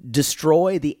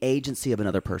destroy the agency of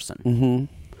another person. Mm-hmm.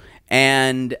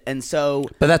 And so,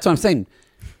 but that's what I'm saying.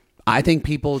 I think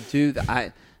people do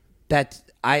that.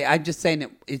 I'm just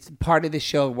saying it's part of the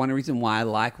show. One reason why I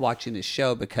like watching this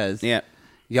show, because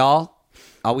y'all,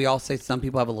 we all say some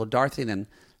people have a little Darcy in them.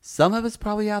 Some of us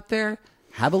probably out there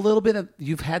have a little bit of,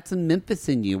 you've had some Memphis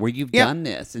in you where you've done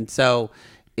this. And so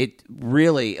it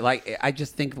really, I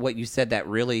just think what you said, that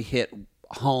really hit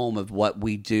home of what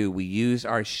we do. We use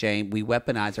our shame. We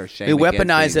weaponize our shame. We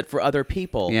weaponize it for other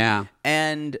people. Yeah.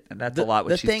 And that's a lot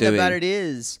what she's doing. The thing about it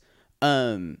is,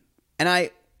 and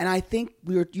I think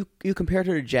you compared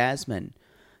her to Jasmine.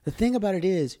 The thing about it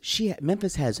is,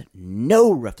 Memphis has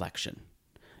no reflection.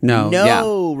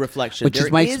 No reflection.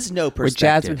 There is no perspective.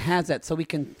 Jasmine has that, so we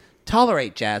can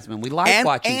tolerate Jasmine. We like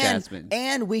watching Jasmine.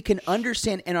 And we can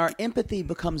understand, and our empathy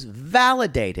becomes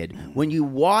validated when you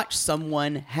watch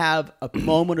someone have a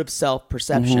moment of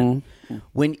self-perception.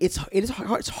 When it's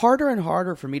harder and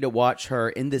harder for me to watch her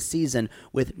in this season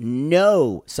with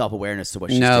no self-awareness to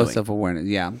what she's doing. No self-awareness,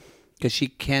 yeah. Because she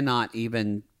cannot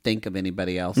even think of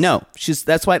anybody else. No,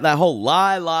 that's why that whole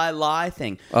lie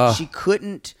thing. She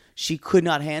could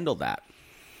not handle that.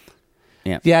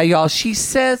 Yeah, y'all. She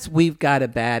says we've got a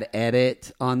bad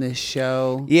edit on this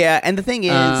show. Yeah, and the thing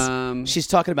is, she's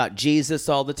talking about Jesus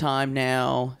all the time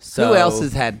now. So who else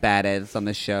has had bad edits on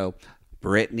this show?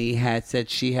 Brittany had said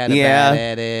she had a bad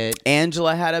edit.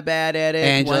 Angela had a bad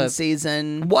edit one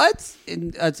season.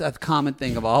 It's a common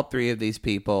thing of all three of these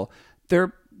people.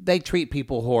 They treat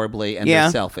people horribly and they're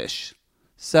selfish.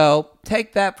 So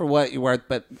take that for what you're worth,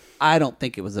 but I don't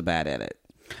think it was a bad edit.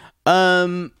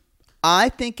 I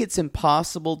think it's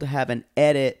impossible to have an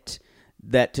edit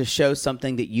to show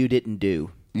something that you didn't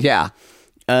do. Yeah.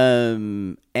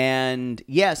 And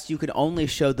yes, you can only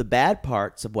show the bad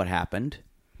parts of what happened,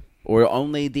 or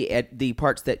only the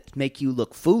parts that make you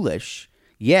look foolish.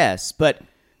 Yes, but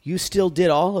you still did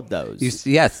all of those.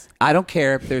 Yes, I don't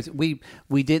care if there's we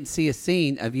didn't see a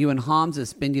scene of you and Hamza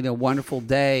spending a wonderful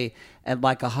day at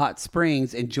like a hot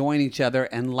springs, enjoying each other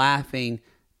and laughing.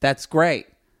 That's great.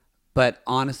 But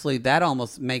honestly, that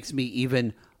almost makes me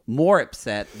even more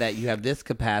upset that you have this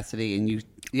capacity and you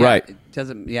right. It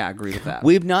doesn't. Yeah, I agree with that.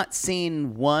 We've not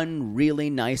seen one really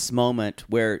nice moment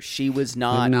where she was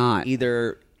not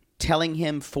either telling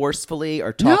him forcefully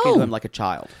or talking to him like a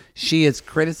child. She has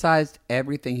criticized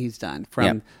everything he's done,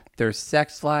 from their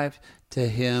sex life to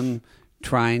him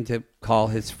trying to call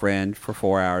his friend for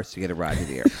 4 hours to get a ride to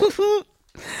the airport.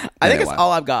 I think that's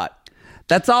all I've got.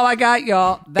 That's all I got,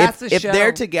 y'all. That's the show. If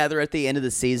they're together at the end of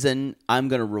the season, I'm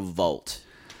going to revolt.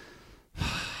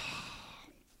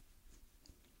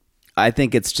 I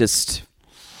think it's just...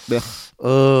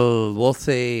 Oh, we'll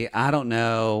see. I don't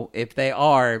know. If they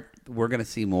are, we're going to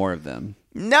see more of them.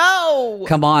 No!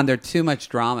 Come on, they're too much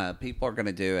drama. People are going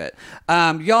to do it.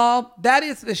 Y'all, that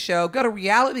is the show. Go to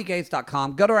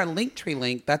realitygaze.com. Go to our Linktree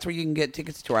link. That's where you can get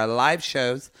tickets to our live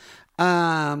shows.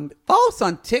 Follow us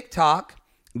on TikTok.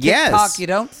 Yes. TikTok, you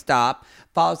don't stop.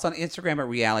 Follow us on Instagram at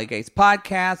Reality Gaze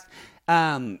Podcast.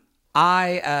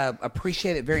 I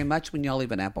appreciate it very much when y'all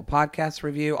leave an Apple Podcast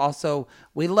review. Also,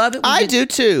 we love it. I do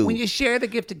too. When you share the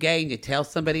gift of gay and you tell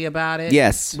somebody about it.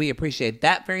 Yes. We appreciate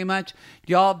that very much.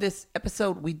 Y'all, this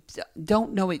episode, we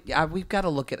don't know it. We've got to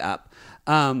look it up.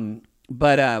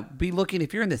 But be looking,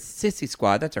 if you're in the Sissy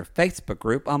Squad, that's our Facebook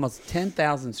group, almost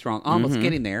 10,000 strong, almost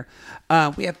getting there.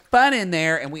 We have fun in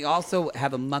there, and we also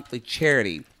have a monthly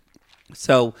charity.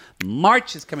 So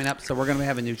March is coming up, so we're going to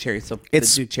have a new charity. So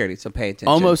it's a new charity, so pay attention.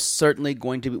 Almost certainly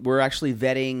going to be. We're actually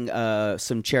vetting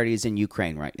some charities in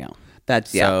Ukraine right now.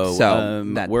 That's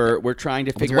we're trying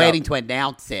to figure out. I was waiting to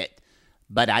announce it,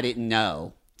 but I didn't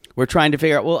know. We're trying to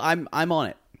figure out. Well, I'm on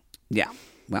it. Yeah.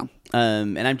 Well,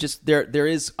 and I'm just there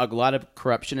is a lot of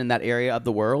corruption in that area of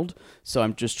the world, so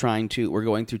I'm just we're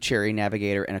going through Charity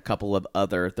Navigator and a couple of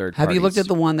other third parties. Have you looked at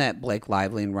the one that Blake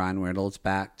Lively and Ryan Reynolds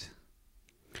backed?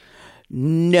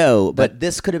 No, but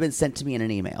this could have been sent to me in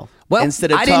an email. Well,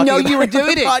 instead of I didn't know you were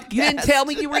doing it. Podcast. You didn't tell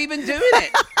me you were even doing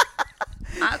it.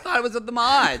 I thought it was of the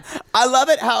mods. I love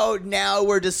it how now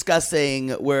we're discussing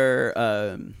in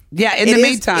the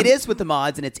meantime. It is with the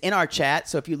mods, and it's in our chat,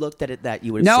 so if you looked at it, that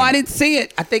you would have No, seen I didn't see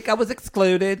it. I think I was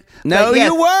excluded. No,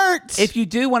 you weren't. If you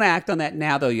do want to act on that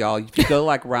now, though, y'all, if you go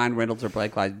like Ryan Reynolds or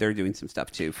Blake Lively, they're doing some stuff,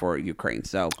 too, for Ukraine.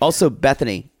 So also,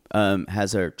 Bethany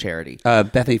has her charity.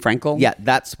 Bethany Frankel? Yeah,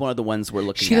 that's one of the ones we're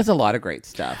looking at. She does a lot of great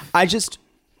stuff. I've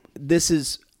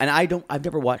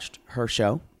never watched her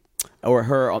show. Or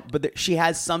her, but she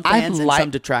has some fans and some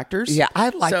detractors. Yeah, I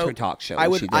liked her talk show.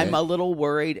 I'm a little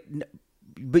worried,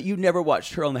 but you never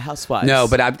watched her on The Housewives. No,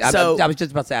 but I was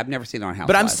just about to say I've never seen her on Housewives.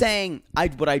 But I'm saying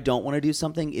what I don't want to do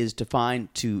something is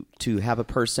to have a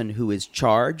person who is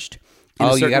charged.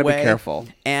 You got to be careful,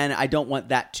 and I don't want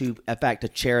that to affect a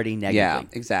charity negatively.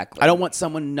 Yeah, exactly. I don't want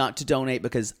someone not to donate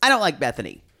because I don't like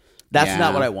Bethany. That's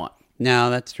not what I want.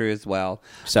 No, that's true as well.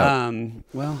 So,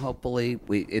 hopefully,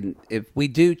 if we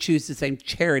do choose the same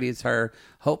charity as her,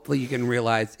 hopefully you can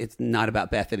realize it's not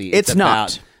about Bethany. It's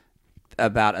not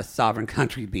about a sovereign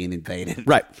country being invaded.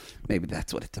 Right. Maybe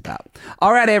that's what it's about.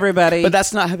 All right, everybody. But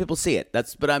that's not how people see it.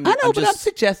 I'm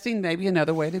suggesting maybe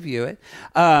another way to view it.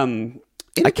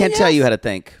 I can't tell you how to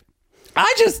think.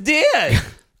 I just did.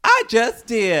 I just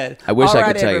did. I wish All I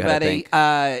right, could tell you how to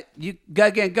everybody. You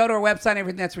go to our website and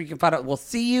everything. That's where you can find out. We'll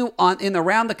see you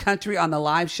around the country on the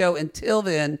live show. Until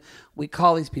then, we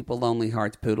call these people Lonely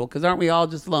Hearts, Poodle, because aren't we all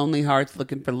just lonely hearts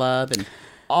looking for love in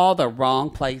all the wrong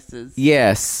places?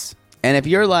 Yes. And if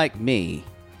you're like me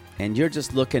and you're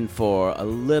just looking for a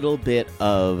little bit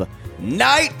of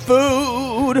night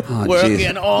food,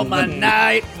 working on my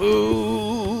night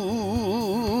food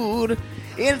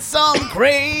in some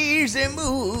crazy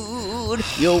mood,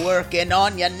 you're working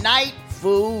on your night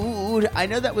food. I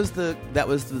know that was the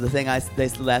thing they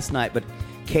said last night, but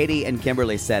Katie and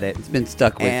Kimberly said it. It's been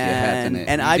stuck with you, hasn't it?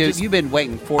 And you've been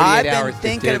waiting 48 I've hours been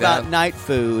thinking about night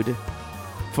food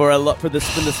for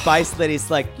the Spice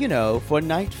Lady's like, for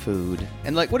night food.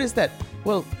 And like, what is that?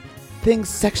 Well,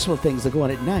 sexual things that go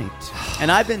on at night.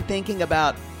 And I've been thinking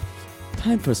about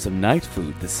time for some night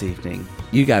food this evening.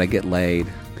 You got to get laid.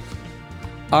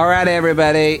 All right,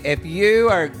 everybody. If you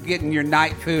are getting your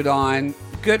night food on,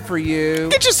 good for you.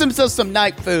 Get yourself some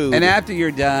night food. And after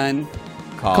you're done,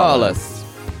 call us.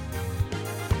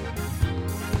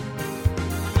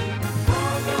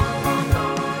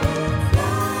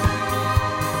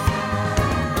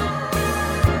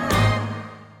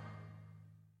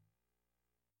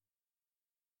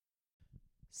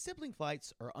 Sibling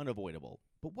fights are unavoidable,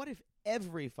 but what if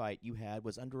every fight you had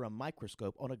was under a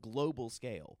microscope on a global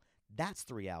scale? That's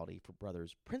the reality for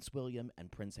brothers Prince William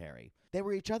and Prince Harry. They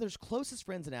were each other's closest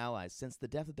friends and allies since the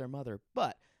death of their mother,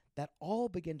 but that all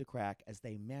began to crack as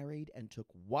they married and took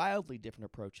wildly different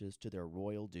approaches to their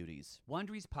royal duties.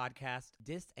 Wondery's podcast,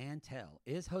 Dis and Tell,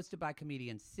 is hosted by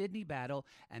comedians Sydney Battle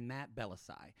and Matt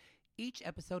Belisai. Each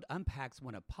episode unpacks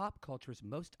one of pop culture's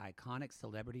most iconic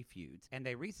celebrity feuds, and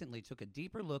they recently took a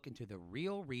deeper look into the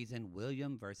real reason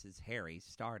William versus Harry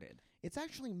started. It's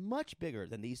actually much bigger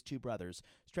than these two brothers,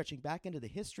 stretching back into the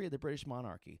history of the British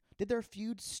monarchy. Did their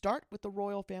feud start with the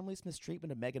royal family's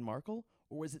mistreatment of Meghan Markle,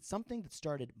 or was it something that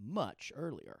started much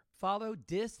earlier? Follow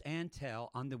Dis and Tell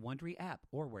on the Wondery app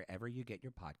or wherever you get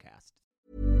your podcasts.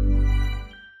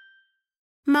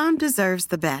 Mom deserves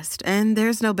the best, and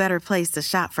there's no better place to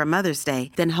shop for Mother's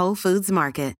Day than Whole Foods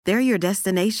Market. They're your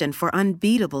destination for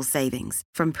unbeatable savings,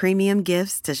 from premium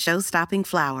gifts to show-stopping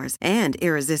flowers and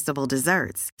irresistible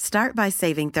desserts. Start by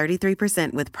saving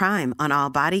 33% with Prime on all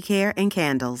body care and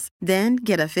candles. Then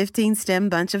get a 15-stem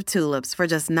bunch of tulips for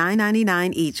just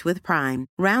 $9.99 each with Prime.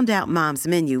 Round out Mom's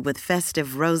menu with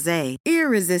festive rosé,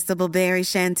 irresistible berry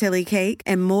chantilly cake,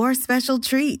 and more special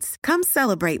treats. Come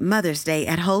celebrate Mother's Day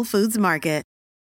at Whole Foods Market.